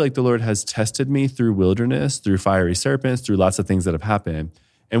 I do feel like the Lord has tested me through wilderness, through fiery serpents, through lots of things that have happened.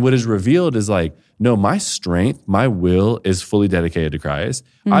 And what is revealed is like, no, my strength, my will is fully dedicated to Christ.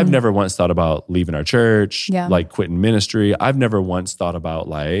 I've never once thought about leaving our church, like quitting ministry. I've never once thought about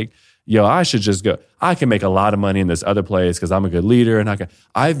like, yo, I should just go. I can make a lot of money in this other place because I'm a good leader. And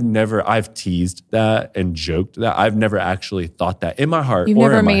I've teased that and joked that. I've never actually thought that in my heart. You've or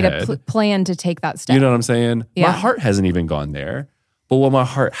never in my made head. a plan to take that step. You know what I'm saying? Yeah. My heart hasn't even gone there. But what my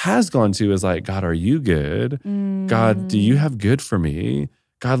heart has gone to is like, God, are you good? God, do you have good for me?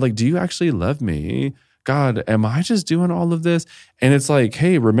 God, like, do you actually love me? God, am I just doing all of this? And it's like,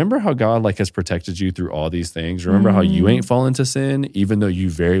 hey, remember how God like has protected you through all these things? Remember how you ain't fallen to sin, even though you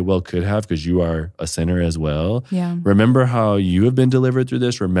very well could have because you are a sinner as well. Yeah. Remember how you have been delivered through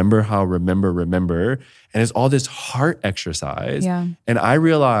this. Remember how, remember. And it's all this heart exercise. Yeah. And I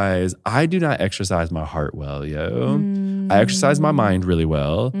realize I do not exercise my heart well, yo. I exercise my mind really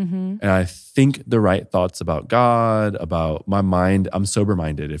well. And I think the right thoughts about God, about my mind. I'm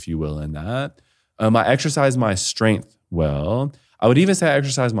sober-minded, if you will, in that. I exercise my strength well. I would even say I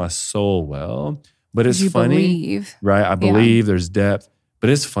exercise my soul well. But it's funny, believe. right? I believe there's depth.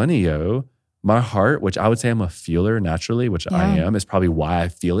 But it's funny, yo. My heart, which I would say I'm a feeler naturally, which I am, is probably why I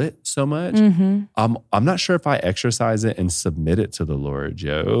feel it so much. I'm not sure if I exercise it and submit it to the Lord,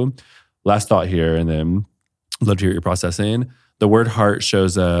 yo. Last thought here, and then I'd love to hear your processing. The word heart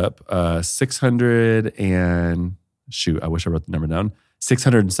shows up 600 and, I wish I wrote the number down.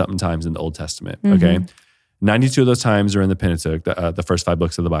 600 and something times in the Old Testament, okay? 92 of those times are in the Pentateuch, the first 5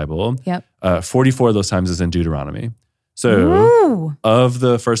 books of the Bible. 44 of those times is in Deuteronomy. So of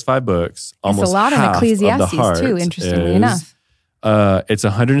the first 5 books, almost it's a lot half in Ecclesiastes of the heart too, interestingly enough. It's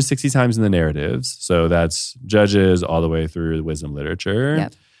 160 times in the narratives. So that's Judges all the way through the wisdom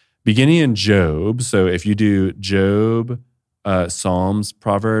literature. Beginning in Job. So if you do Job, Psalms,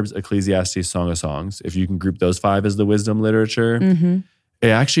 Proverbs, Ecclesiastes, Song of Songs, if you can group those 5 as the wisdom literature, it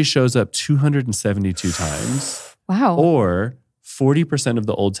actually shows up 272 times. Wow. Or 40% of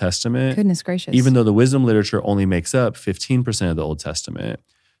the Old Testament. Goodness gracious. Even though the wisdom literature only makes up 15% of the Old Testament.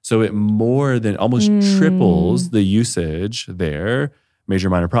 So it more than almost triples the usage there, major,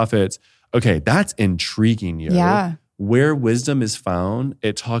 minor prophets. Okay, that's intriguing, yo. Yeah. Where wisdom is found,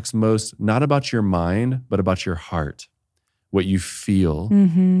 it talks most not about your mind, but about your heart. What you feel,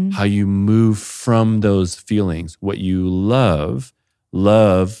 how you move from those feelings, what you love,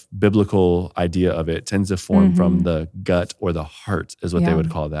 biblical idea of it, tends to form from the gut or the heart is what they would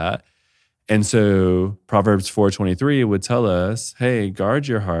call that. And so Proverbs 4:23 would tell us, hey, guard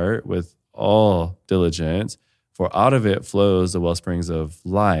your heart with all diligence, For out of it flows the well springs of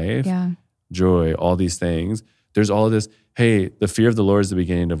life, Yeah. joy, all these things. There's all of this. Hey, the fear of the Lord is the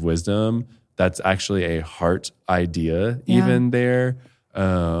beginning of wisdom. That's actually a heart idea, even there.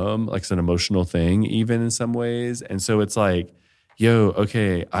 Like it's an emotional thing, even in some ways. And so it's like, yo,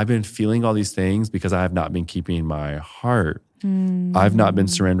 okay, I've been feeling all these things because I have not been keeping my heart. I've not been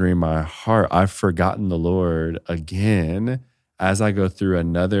surrendering my heart. I've forgotten the Lord again as I go through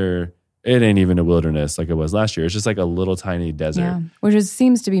another. It ain't even a wilderness like it was last year. It's just like a little tiny desert. Yeah. Which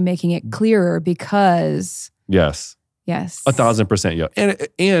seems to be making it clearer because. Yes. 1,000%. Yeah.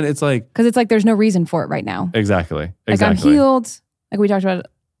 And it's like. Because it's like there's no reason for it right now. Exactly. Like I'm healed. Like we talked about.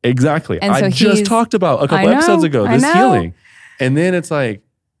 Exactly. And so I just talked about a couple episodes ago, this healing. And then it's like,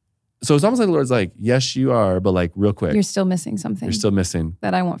 so it's almost like the Lord's like, yes, you are, but like real quick. You're still missing something. You're still missing.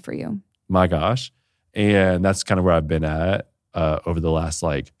 That I want for you. My gosh. And that's kind of where I've been at over the last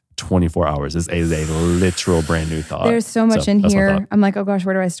like 24 hours. This is a literal brand new thought. There's so much in here. I'm like, oh gosh,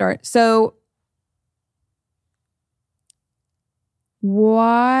 where do I start? So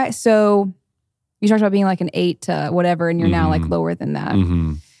why? So you talked about being like an 8 to whatever, and you're now like lower than that.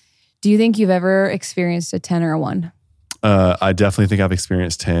 Do you think you've ever experienced a 10 or a 1? I definitely think I've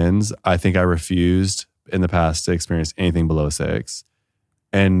experienced 10s. I think I refused in the past to experience anything below 6.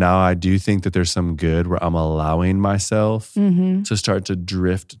 And now I do think that there's some good where I'm allowing myself to start to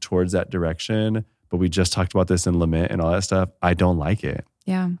drift towards that direction. But we just talked about this in lament and all that stuff. I don't like it.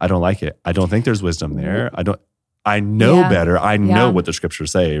 Yeah. I don't like it. I don't think there's wisdom there. I know better. I know what the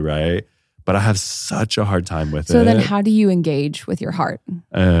scriptures say, right? But I have such a hard time with it. So then how do you engage with your heart?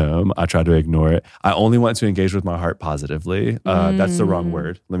 I try to ignore it. I only want to engage with my heart positively. That's the wrong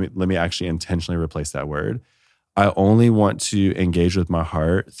word. Let me actually intentionally replace that word. I only want to engage with my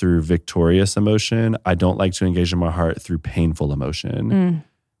heart through victorious emotion. I don't like to engage in my heart through painful emotion.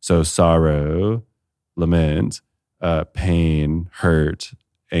 So sorrow, lament, pain, hurt,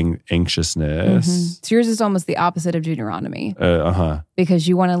 anxiousness. So yours is almost the opposite of Deuteronomy. Because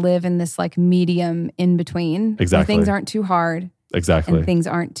you want to live in this like medium in between. Exactly. Things aren't too hard. Exactly. And things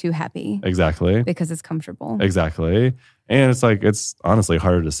aren't too happy. Exactly. Because it's comfortable. Exactly. And it's like, it's honestly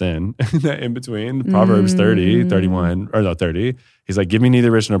harder to sin in between. Proverbs 30. He's like, give me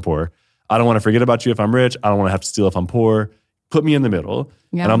neither rich nor poor. I don't want to forget about you if I'm rich. I don't want to have to steal if I'm poor. Put me in the middle.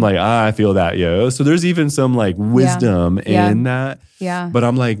 Yeah. And I'm like, I feel that, yo. So there's even some like wisdom in that. Yeah. But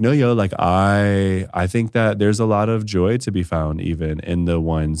I'm like, no, yo, like I think that there's a lot of joy to be found even in the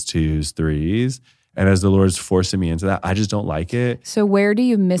 1s, 2s, 3s. And as the Lord's forcing me into that, I just don't like it. So where do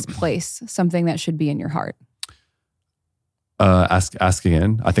you misplace something that should be in your heart? Ask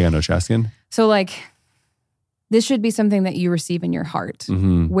again. I think I know what you're asking. So like, this should be something that you receive in your heart.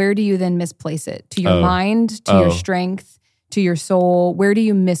 Where do you then misplace it? To your mind, to your strength, to your soul? Where do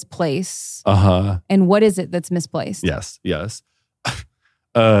you misplace? And what is it that's misplaced? Yes.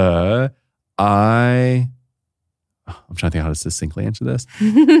 I'm trying to think how to succinctly answer this.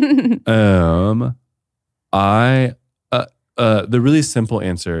 The really simple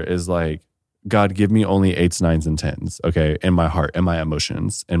answer is like, God, give me only 8s, 9s, and 10s, okay, in my heart, in my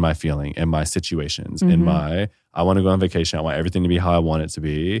emotions, in my feeling, in my situations, in my, I want to go on vacation. I want everything to be how I want it to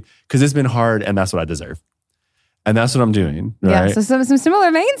be because it's been hard and that's what I deserve. And that's what I'm doing, right? Yeah, so some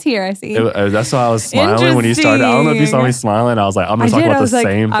similar veins here, I see. That's why I was smiling when you started. I don't know if you saw me smiling. I was like, I'm going to talk about the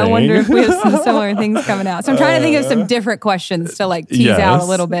same thing. I wonder if we have some similar things coming out. So I'm trying to think of some different questions to like tease out a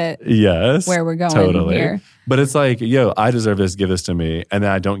little bit where we're going here. But it's like, yo, I deserve this, give this to me. And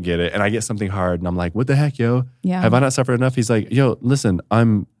then I don't get it. And I get something hard and I'm like, what the heck, yo? Yeah. Have I not suffered enough? He's like, yo, listen,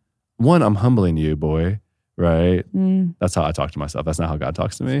 I'm humbling you, boy. Right? That's how I talk to myself. That's not how God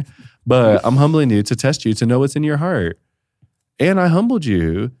talks to me. But I'm humbling you to test you, to know what's in your heart. And I humbled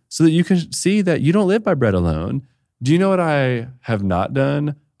you so that you can see that you don't live by bread alone. Do you know what I have not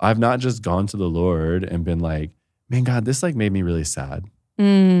done? I've not just gone to the Lord and been like, man, God, this like made me really sad.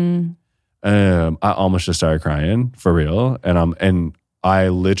 I almost just started crying for real. And I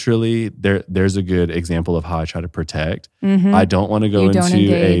literally, there's a good example of how I try to protect. I don't want to go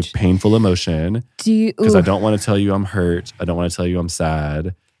into a painful emotion because I don't want to tell you I'm hurt. I don't want to tell you I'm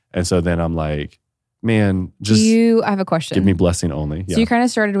sad. And so then I'm like, man, I have a question. Give me blessing only. So you kind of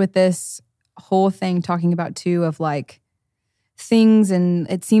started with this whole thing talking about too of like things,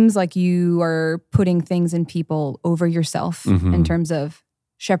 and it seems like you are putting things and people over yourself in terms of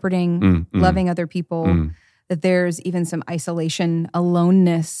shepherding, loving other people. That there's even some isolation,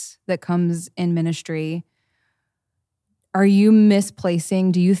 aloneness that comes in ministry. Are you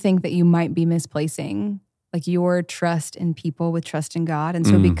misplacing? Do you think that you might be misplacing like your trust in people with trust in God? And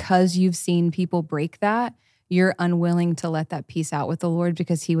so because you've seen people break that, you're unwilling to let that piece out with the Lord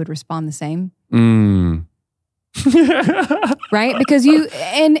because he would respond the same? right? Because you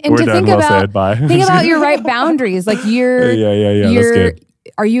and We're to done. think Well about said. Bye. think about your right boundaries. Like Yeah. That's you're good.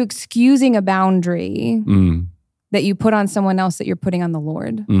 are you excusing a boundary Mm. that you put on someone else that you're putting on the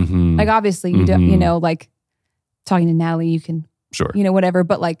Lord? Mm-hmm. Like obviously you don't, like talking to Natalie, you can, Sure. whatever,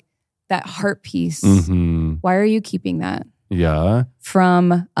 but like that heart piece, Mm-hmm. why are you keeping that Yeah.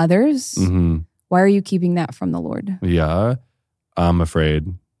 from others? Mm-hmm. Why are you keeping that from the Lord? Yeah. I'm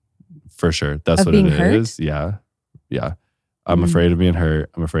afraid for sure. That's Of what being it hurt? is. Yeah. Yeah. I'm Mhm. afraid of being hurt.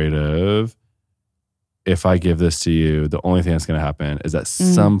 I'm afraid of if I give this to you, the only thing that's going to happen is at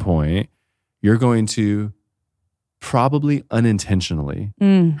some point you're going to probably unintentionally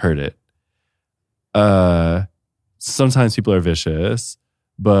hurt it. Sometimes people are vicious,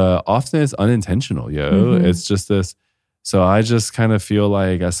 but often it's unintentional, Mhm. It's just this. So I just kind of feel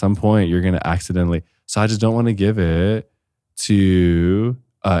like at some point you're going to accidentally. So I just don't want to give it to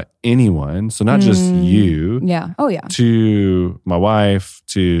anyone. So not just you, Yeah. Oh yeah. to my wife,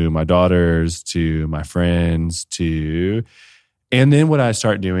 to my daughters, to my friends, and then what I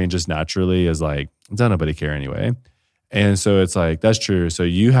start doing just naturally is like, does nobody care anyway? And so it's like, that's true. So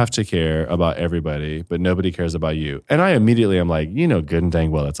you have to care about everybody, but nobody cares about you. And I immediately am like, good and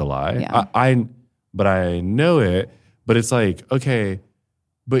dang well, it's a lie. Yeah. But I know it, but it's like, okay,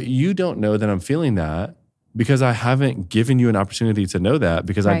 but you don't know that I'm feeling that because I haven't given you an opportunity to know that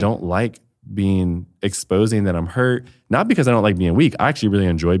because I Right. don't like exposing that I'm hurt. Not because I don't like being weak. I actually really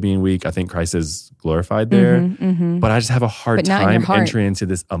enjoy being weak. I think Christ is glorified there. But I just have a hard But not in your time heart. entering into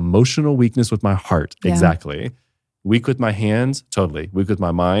this emotional weakness with my heart. Yeah. Exactly. Weak with my hands, totally. Weak with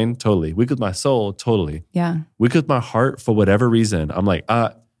my mind, totally. Weak with my soul, totally. Yeah. Weak with my heart for whatever reason. I'm like,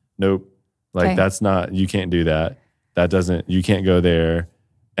 nope. Like Okay. that's not, you can't do that. You can't go there.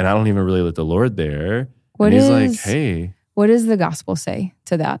 And I don't even really let the Lord there. And he's like, hey. What does the gospel say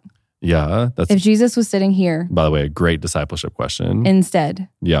to that? Yeah. That's, If Jesus was sitting here by the way, a great discipleship question. instead,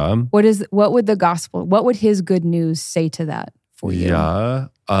 Yeah. what would his good news say to that for you? Yeah.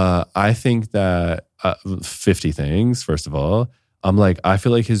 I think that 50 things, first of all. I'm like, I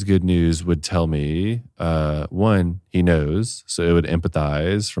feel like his good news would tell me, one, he knows. So it would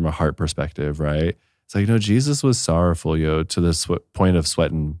empathize from a heart perspective, right? It's like, Jesus was sorrowful, to the point of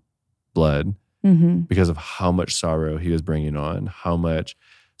sweat and blood because of how much sorrow he was bringing on, how much.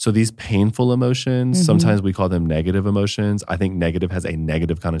 So these painful emotions, sometimes we call them negative emotions. I think negative has a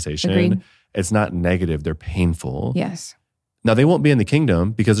negative connotation. Agreed. It's not negative, they're painful. Yes. Now, they won't be in the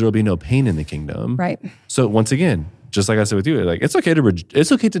kingdom because there will be no pain in the kingdom. Right. So once again, just like I said with you, like it's okay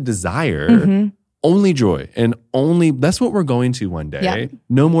to desire only joy and only, that's what we're going to one day. Yeah.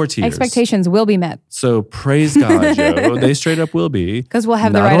 No more tears. Expectations will be met. So praise God, Joe. They straight up will be. Because we'll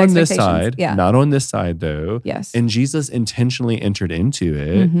have the Not right on this expectations. side. Yeah. Not on this side though. Yes. And Jesus intentionally entered into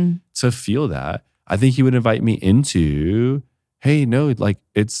it to feel that. I think he would invite me into, hey, no,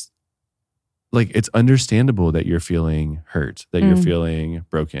 it's understandable that you're feeling hurt, that you're feeling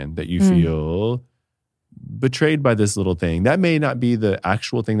broken, that you feel betrayed by this little thing. That may not be the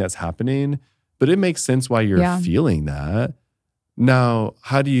actual thing that's happening, but it makes sense why you're feeling that. Now,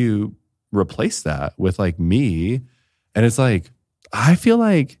 how do you replace that with like me? And it's like, I feel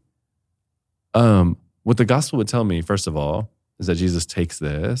like what the gospel would tell me, first of all, is that Jesus takes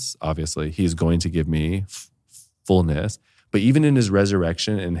this. Obviously, he's going to give me fullness. But even in his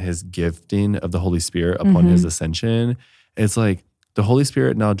resurrection and his gifting of the Holy Spirit upon his ascension, it's like the Holy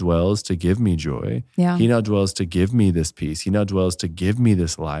Spirit now dwells to give me joy. Yeah. He now dwells to give me this peace. He now dwells to give me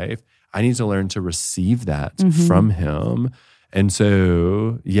this life. I need to learn to receive that from him. And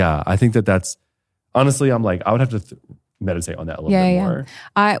so, yeah, I think that's, honestly, I'm like, I would have to meditate on that a little bit more.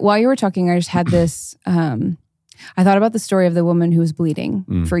 While you were talking, I just had this, I thought about the story of the woman who was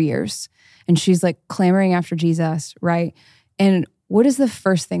bleeding for years. And she's like clamoring after Jesus, right? And what is the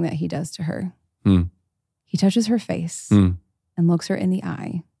first thing that he does to her? He touches her face and looks her in the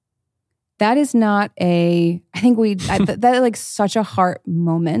eye. That is not I think that like such a heart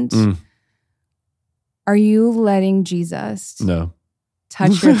moment. Are you letting Jesus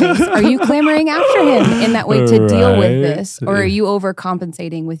touch your face? Are you clamoring after him in that way to deal with this? Or are you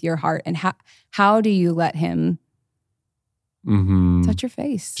overcompensating with your heart? And how do you let him touch your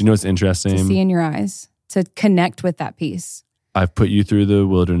face? Do you know what's interesting? To see in your eyes, to connect with that peace. I've put you through the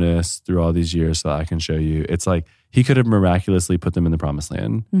wilderness through all these years so that I can show you. It's like he could have miraculously put them in the promised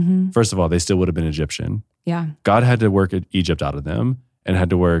land. First of all, they still would have been Egyptian. Yeah. God had to work Egypt out of them and had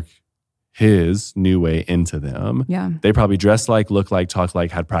to work his new way into them. Yeah. They probably dressed like, looked like, talked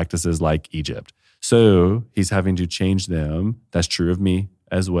like, had practices like Egypt. So he's having to change them. That's true of me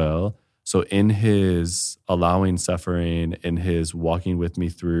as well. So in his allowing suffering, in his walking with me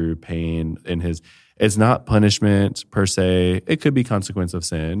through pain, it's not punishment per se. It could be consequence of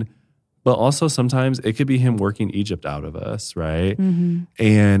sin, but also sometimes it could be him working Egypt out of us, right? Mm-hmm.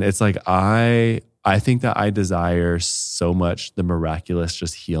 And it's like, I think that I desire so much the miraculous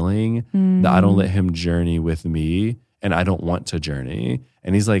just healing that I don't let him journey with me, and I don't want to journey.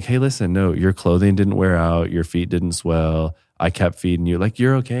 And he's like, hey, listen, no, your clothing didn't wear out. Your feet didn't swell. I kept feeding you. Like,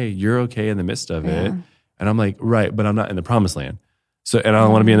 you're okay. You're okay in the midst of it. And I'm like, right, but I'm not in the promised land. So, and I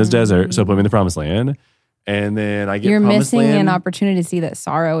don't want to be in this desert. So put me in the promised land. And then I get You're promised missing land. an opportunity to see that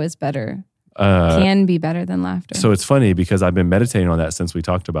sorrow is better. Can be better than laughter. So it's funny because I've been meditating on that since we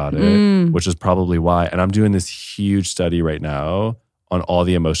talked about it, which is probably why. And I'm doing this huge study right now on all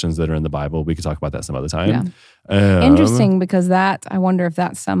the emotions that are in the Bible. We could talk about that some other time. Interesting, because that, I wonder if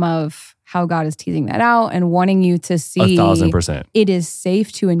that's some of how God is teasing that out and wanting you to see 1,000%. it is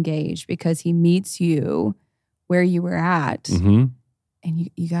safe to engage because he meets you where you were at. Mm-hmm.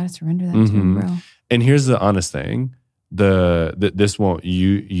 And you got to surrender that to him, bro. And here's the honest thing. This won't,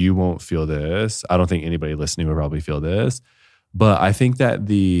 you won't feel this. I don't think anybody listening will probably feel this. But I think that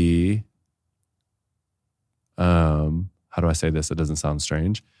how do I say this? It doesn't sound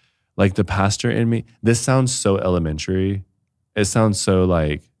strange. Like the pastor in me, this sounds so elementary. It sounds so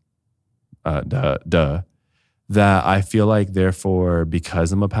like, that I feel like therefore,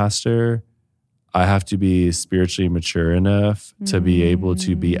 because I'm a pastor, I have to be spiritually mature enough to be able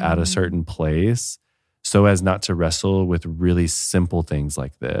to be at a certain place so as not to wrestle with really simple things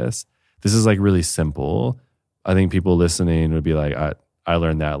like this. This is like really simple. I think people listening would be like, I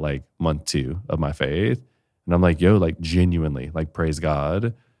learned that like month 2 of my faith. And I'm like, yo, like genuinely, like praise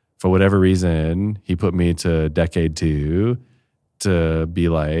God. For whatever reason, he put me to decade 2 to be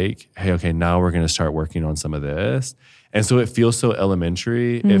like, hey, okay, now we're going to start working on some of this. And so it feels so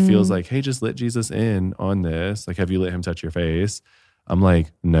elementary. It feels like, hey, just let Jesus in on this. Like, have you let him touch your face? I'm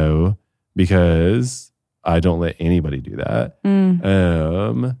like, no, because I don't let anybody do that.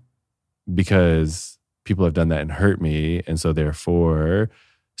 Because people have done that and hurt me. And so therefore,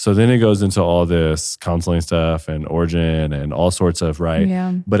 so then it goes into all this counseling stuff and Origin and all sorts of, right?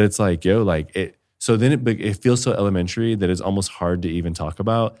 Yeah. But it's like, yo, like it, so then it feels so elementary that it's almost hard to even talk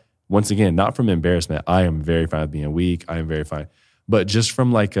about. Once again, not from embarrassment. I am very fine with being weak. I am very fine. But just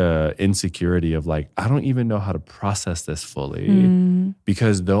from like a insecurity of like, I don't even know how to process this fully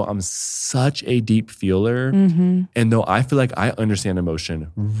because though I'm such a deep feeler and though I feel like I understand emotion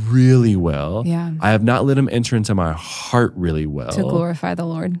really well, I have not let him enter into my heart really well. To glorify the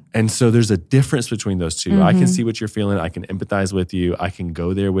Lord. And so there's a difference between those two. I can see what you're feeling. I can empathize with you. I can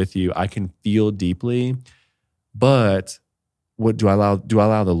go there with you. I can feel deeply. But what do I allow? Do I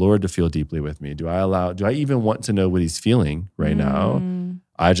allow the Lord to feel deeply with me? Do I even want to know what he's feeling right now?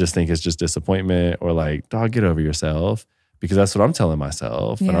 I just think it's just disappointment or like, dog, get over yourself, because that's what I'm telling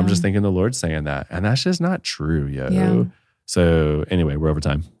myself. And I'm just thinking the Lord's saying that. And that's just not true, yo. Yeah. So anyway, we're over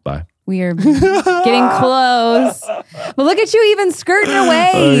time. Bye. We are getting close. But look at you even skirting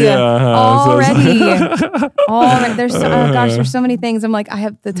away already. There's there's so many things. I'm like, I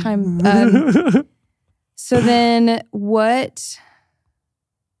have the time. So then what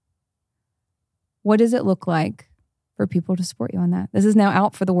does it look like for people to support you on that? This is now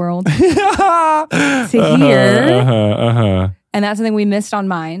out for the world to hear. And that's something we missed on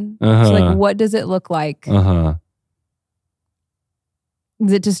mine. So like, what does it look like? Is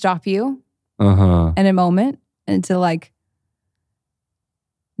it to stop you in a moment and to like,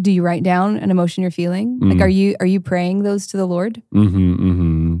 do you write down an emotion you're feeling? Like, are you praying those to the Lord?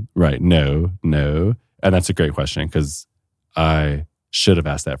 Right. No. And that's a great question because I should have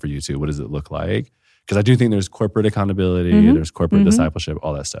asked that for you too. What does it look like? Because I do think there's corporate accountability, there's corporate discipleship,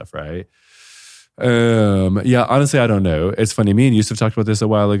 all that stuff, right? Yeah, honestly, I don't know. It's funny. Me and Yusuf talked about this a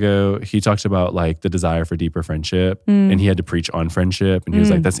while ago. He talked about like the desire for deeper friendship and he had to preach on friendship. And he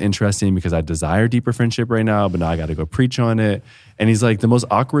was like, that's interesting because I desire deeper friendship right now, but now I got to go preach on it. And he's like, the most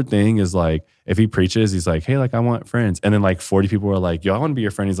awkward thing is like, if he preaches, he's like, hey, like I want friends. And then like 40 people are like, yo, I want to be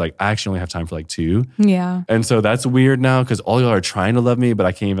your friend. He's like, I actually only have time for like 2. Yeah. And so that's weird now because all y'all are trying to love me, but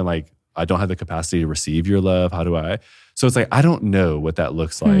I can't even like, I don't have the capacity to receive your love. How do I? So it's like, I don't know what that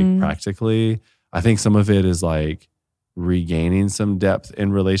looks like practically. I think some of it is like regaining some depth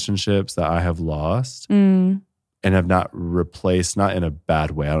in relationships that I have lost and have not replaced, not in a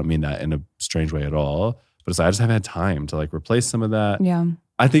bad way. I don't mean that in a strange way at all, but it's like, I just haven't had time to like replace some of that. Yeah.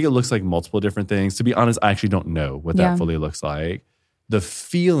 I think it looks like multiple different things. To be honest, I actually don't know what that fully looks like. The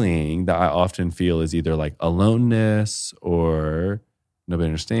feeling that I often feel is either like aloneness or nobody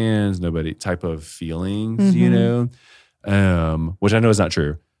understands, nobody type of feelings, you know, which I know is not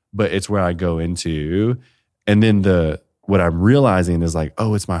true. but it's where I go into. And then what I'm realizing is like,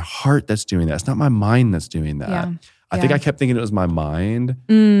 oh, it's my heart that's doing that. It's not my mind that's doing that. Yeah. I think I kept thinking it was my mind.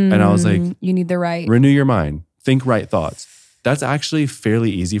 And I was like, you need the right. renew your mind. Think right thoughts. That's actually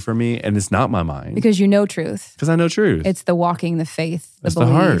fairly easy for me. And it's not my mind. Because you know truth. Because I know truth. It's the walking, the faith, the It's belief,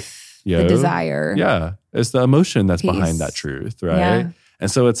 the heart. the desire. Yeah. It's the emotion that's Peace. behind that truth, right? Yeah.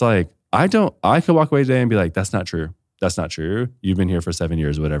 And so it's like, I could walk away today and be like, that's not true. That's not true. You've been here for 7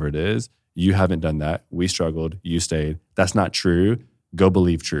 years, whatever it is. You haven't done that. We struggled. You stayed. That's not true. Go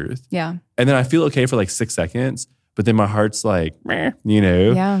believe truth. Yeah. And then I feel okay for like 6 seconds, but then my heart's like, meh, you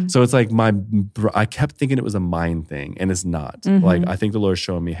know? Yeah. So it's like I kept thinking it was a mind thing, and it's not. Like, I think the Lord's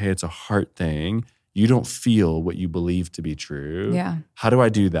showing me, hey, it's a heart thing. You don't feel what you believe to be true. Yeah. How do I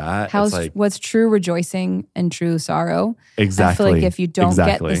do that? It's like, What's true rejoicing and true sorrow? exactly. I feel like if you don't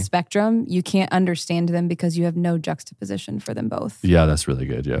exactly. get the spectrum, you can't understand them because you have no juxtaposition for them both. Yeah, that's really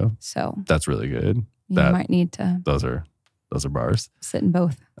good, yo. So That's really good. you might need to Those are bars. sit in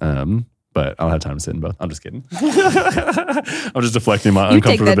both. But I don't have time to sit in both. I'm just kidding. I'm just deflecting my You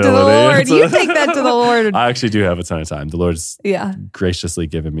take uncomfortability. that to the Lord. You take that to the Lord. I actually do have a ton of time. The Lord's Yeah. graciously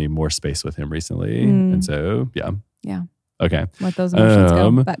given me more space with Him recently. And so, yeah. Yeah. Okay. Let those emotions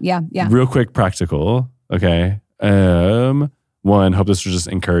go. But yeah. Real quick, practical. Okay. One, hope this was just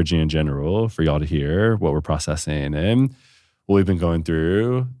encouraging in general for y'all to hear what we're processing and what we've been going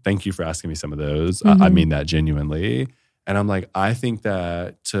through. Thank you for asking me some of those. I mean that genuinely. And I'm like, I think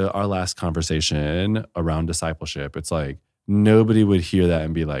that to our last conversation around discipleship, it's like nobody would hear that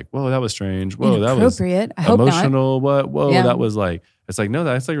and be like, whoa, that was strange. Whoa, that was inappropriate. I hope emotional. not. What? Whoa, Yeah. that was like, it's like, no,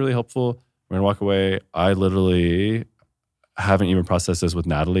 that's like really helpful. We're going to walk away. I literally haven't even processed this with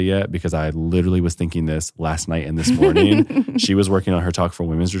Natalie yet because I literally was thinking this last night and this morning. She was working on her talk for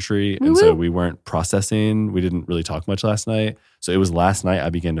women's retreat. And so we weren't processing. We didn't really talk much last night. So it was last night I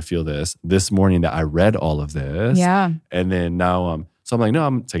began to feel this morning that I read all of this. Yeah. And then now, so I'm like, no,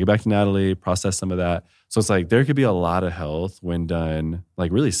 I'm take it back to Natalie, process some of that. So it's like, there could be a lot of health when done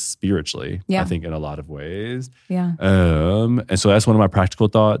like really spiritually, Yeah. I think in a lot of ways. Yeah. And so that's one of my practical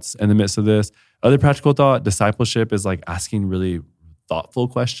thoughts in the midst of this. Other practical thought, discipleship is like asking really thoughtful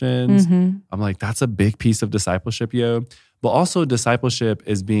questions. I'm like, that's a big piece of discipleship, yo. But also discipleship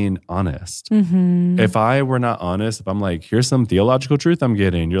is being honest. If I were not honest, if I'm like, here's some theological truth I'm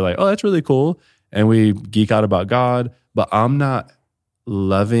getting, you're like, oh, that's really cool. And we geek out about God, but I'm not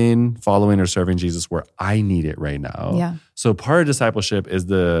loving, following, or serving Jesus where I need it right now. Yeah. So part of discipleship is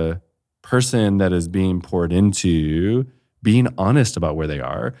the person that is being poured into being honest about where they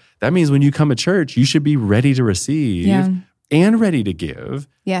are. That means when you come to church, you should be ready to receive and ready to give.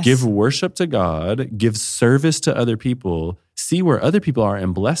 Yes. Give worship to God, give service to other people, see where other people are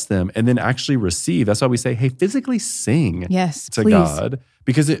and bless them, and then actually receive. That's why we say, hey, physically sing to please. God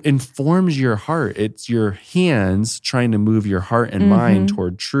because it informs your heart. It's your hands trying to move your heart and mind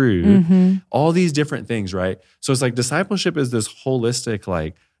toward truth. All these different things, right? So it's like discipleship is this holistic,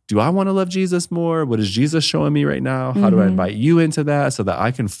 like, do I want to love Jesus more? What is Jesus showing me right now? How do I invite you into that so that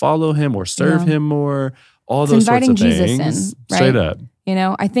I can follow him or serve him more? All those sorts of inviting things. Jesus in, right? Straight up. You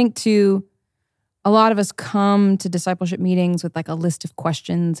know, I think a lot of us come to discipleship meetings with like a list of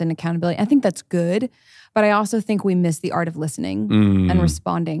questions and accountability. I think that's good, but I also think we miss the art of listening and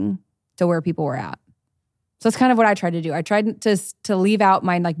responding to where people were at. So that's kind of what I tried to do. I tried to leave out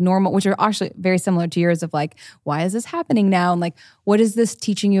my like normal, which are actually very similar to yours of like, why is this happening now? And like, what is this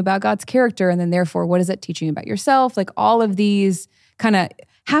teaching you about God's character? And then therefore, what is it teaching you about yourself? Like all of these kind of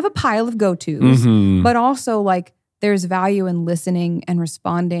have a pile of go-tos, but also like there's value in listening and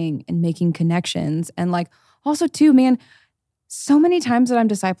responding and making connections. And like also too, man, so many times that I'm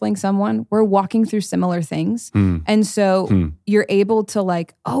discipling someone, we're walking through similar things. And so you're able to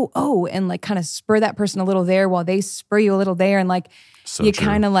like, and like kind of spur that person a little there while they spur you a little there. And like, So you true.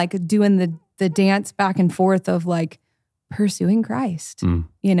 kind of like doing the dance back and forth of like pursuing Christ,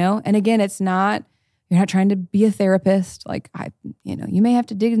 you know? And again, you're not trying to be a therapist. Like you may have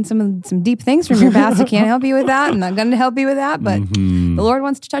to dig in some deep things from your past. I can't help you with that. I'm not going to help you with that, but the Lord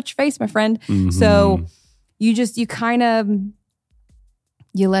wants to touch your face, my friend. So you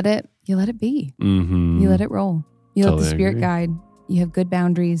let it be. You let it roll. You let the Spirit guide. You have good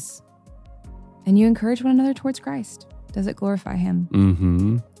boundaries. And you encourage one another towards Christ. Does it glorify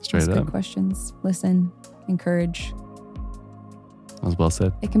him? Straight Ask up. good questions. Listen. Encourage. That was well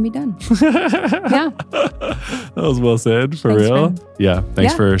said. It can be done. Yeah. That was well said, for Thanks, real. friend. Yeah.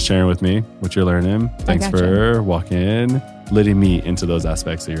 Thanks Yeah. for sharing with me what you're learning. Thanks gotcha. for walking, letting me into those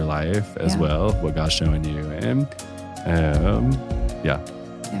aspects of your life as Yeah. well, what God's showing you. And yeah.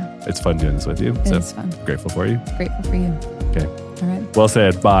 Yeah. It's fun doing this with you. It So is fun. grateful for you. Grateful for you. Okay. All right. Well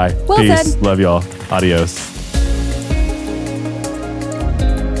said. Bye. Well Peace. said. Love y'all. Adios.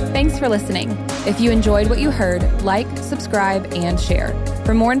 Thanks for listening. If you enjoyed what you heard, like, subscribe, and share.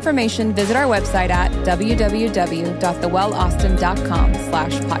 For more information, visit our website at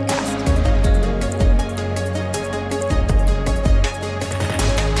www.thewellaustin.com/podcast.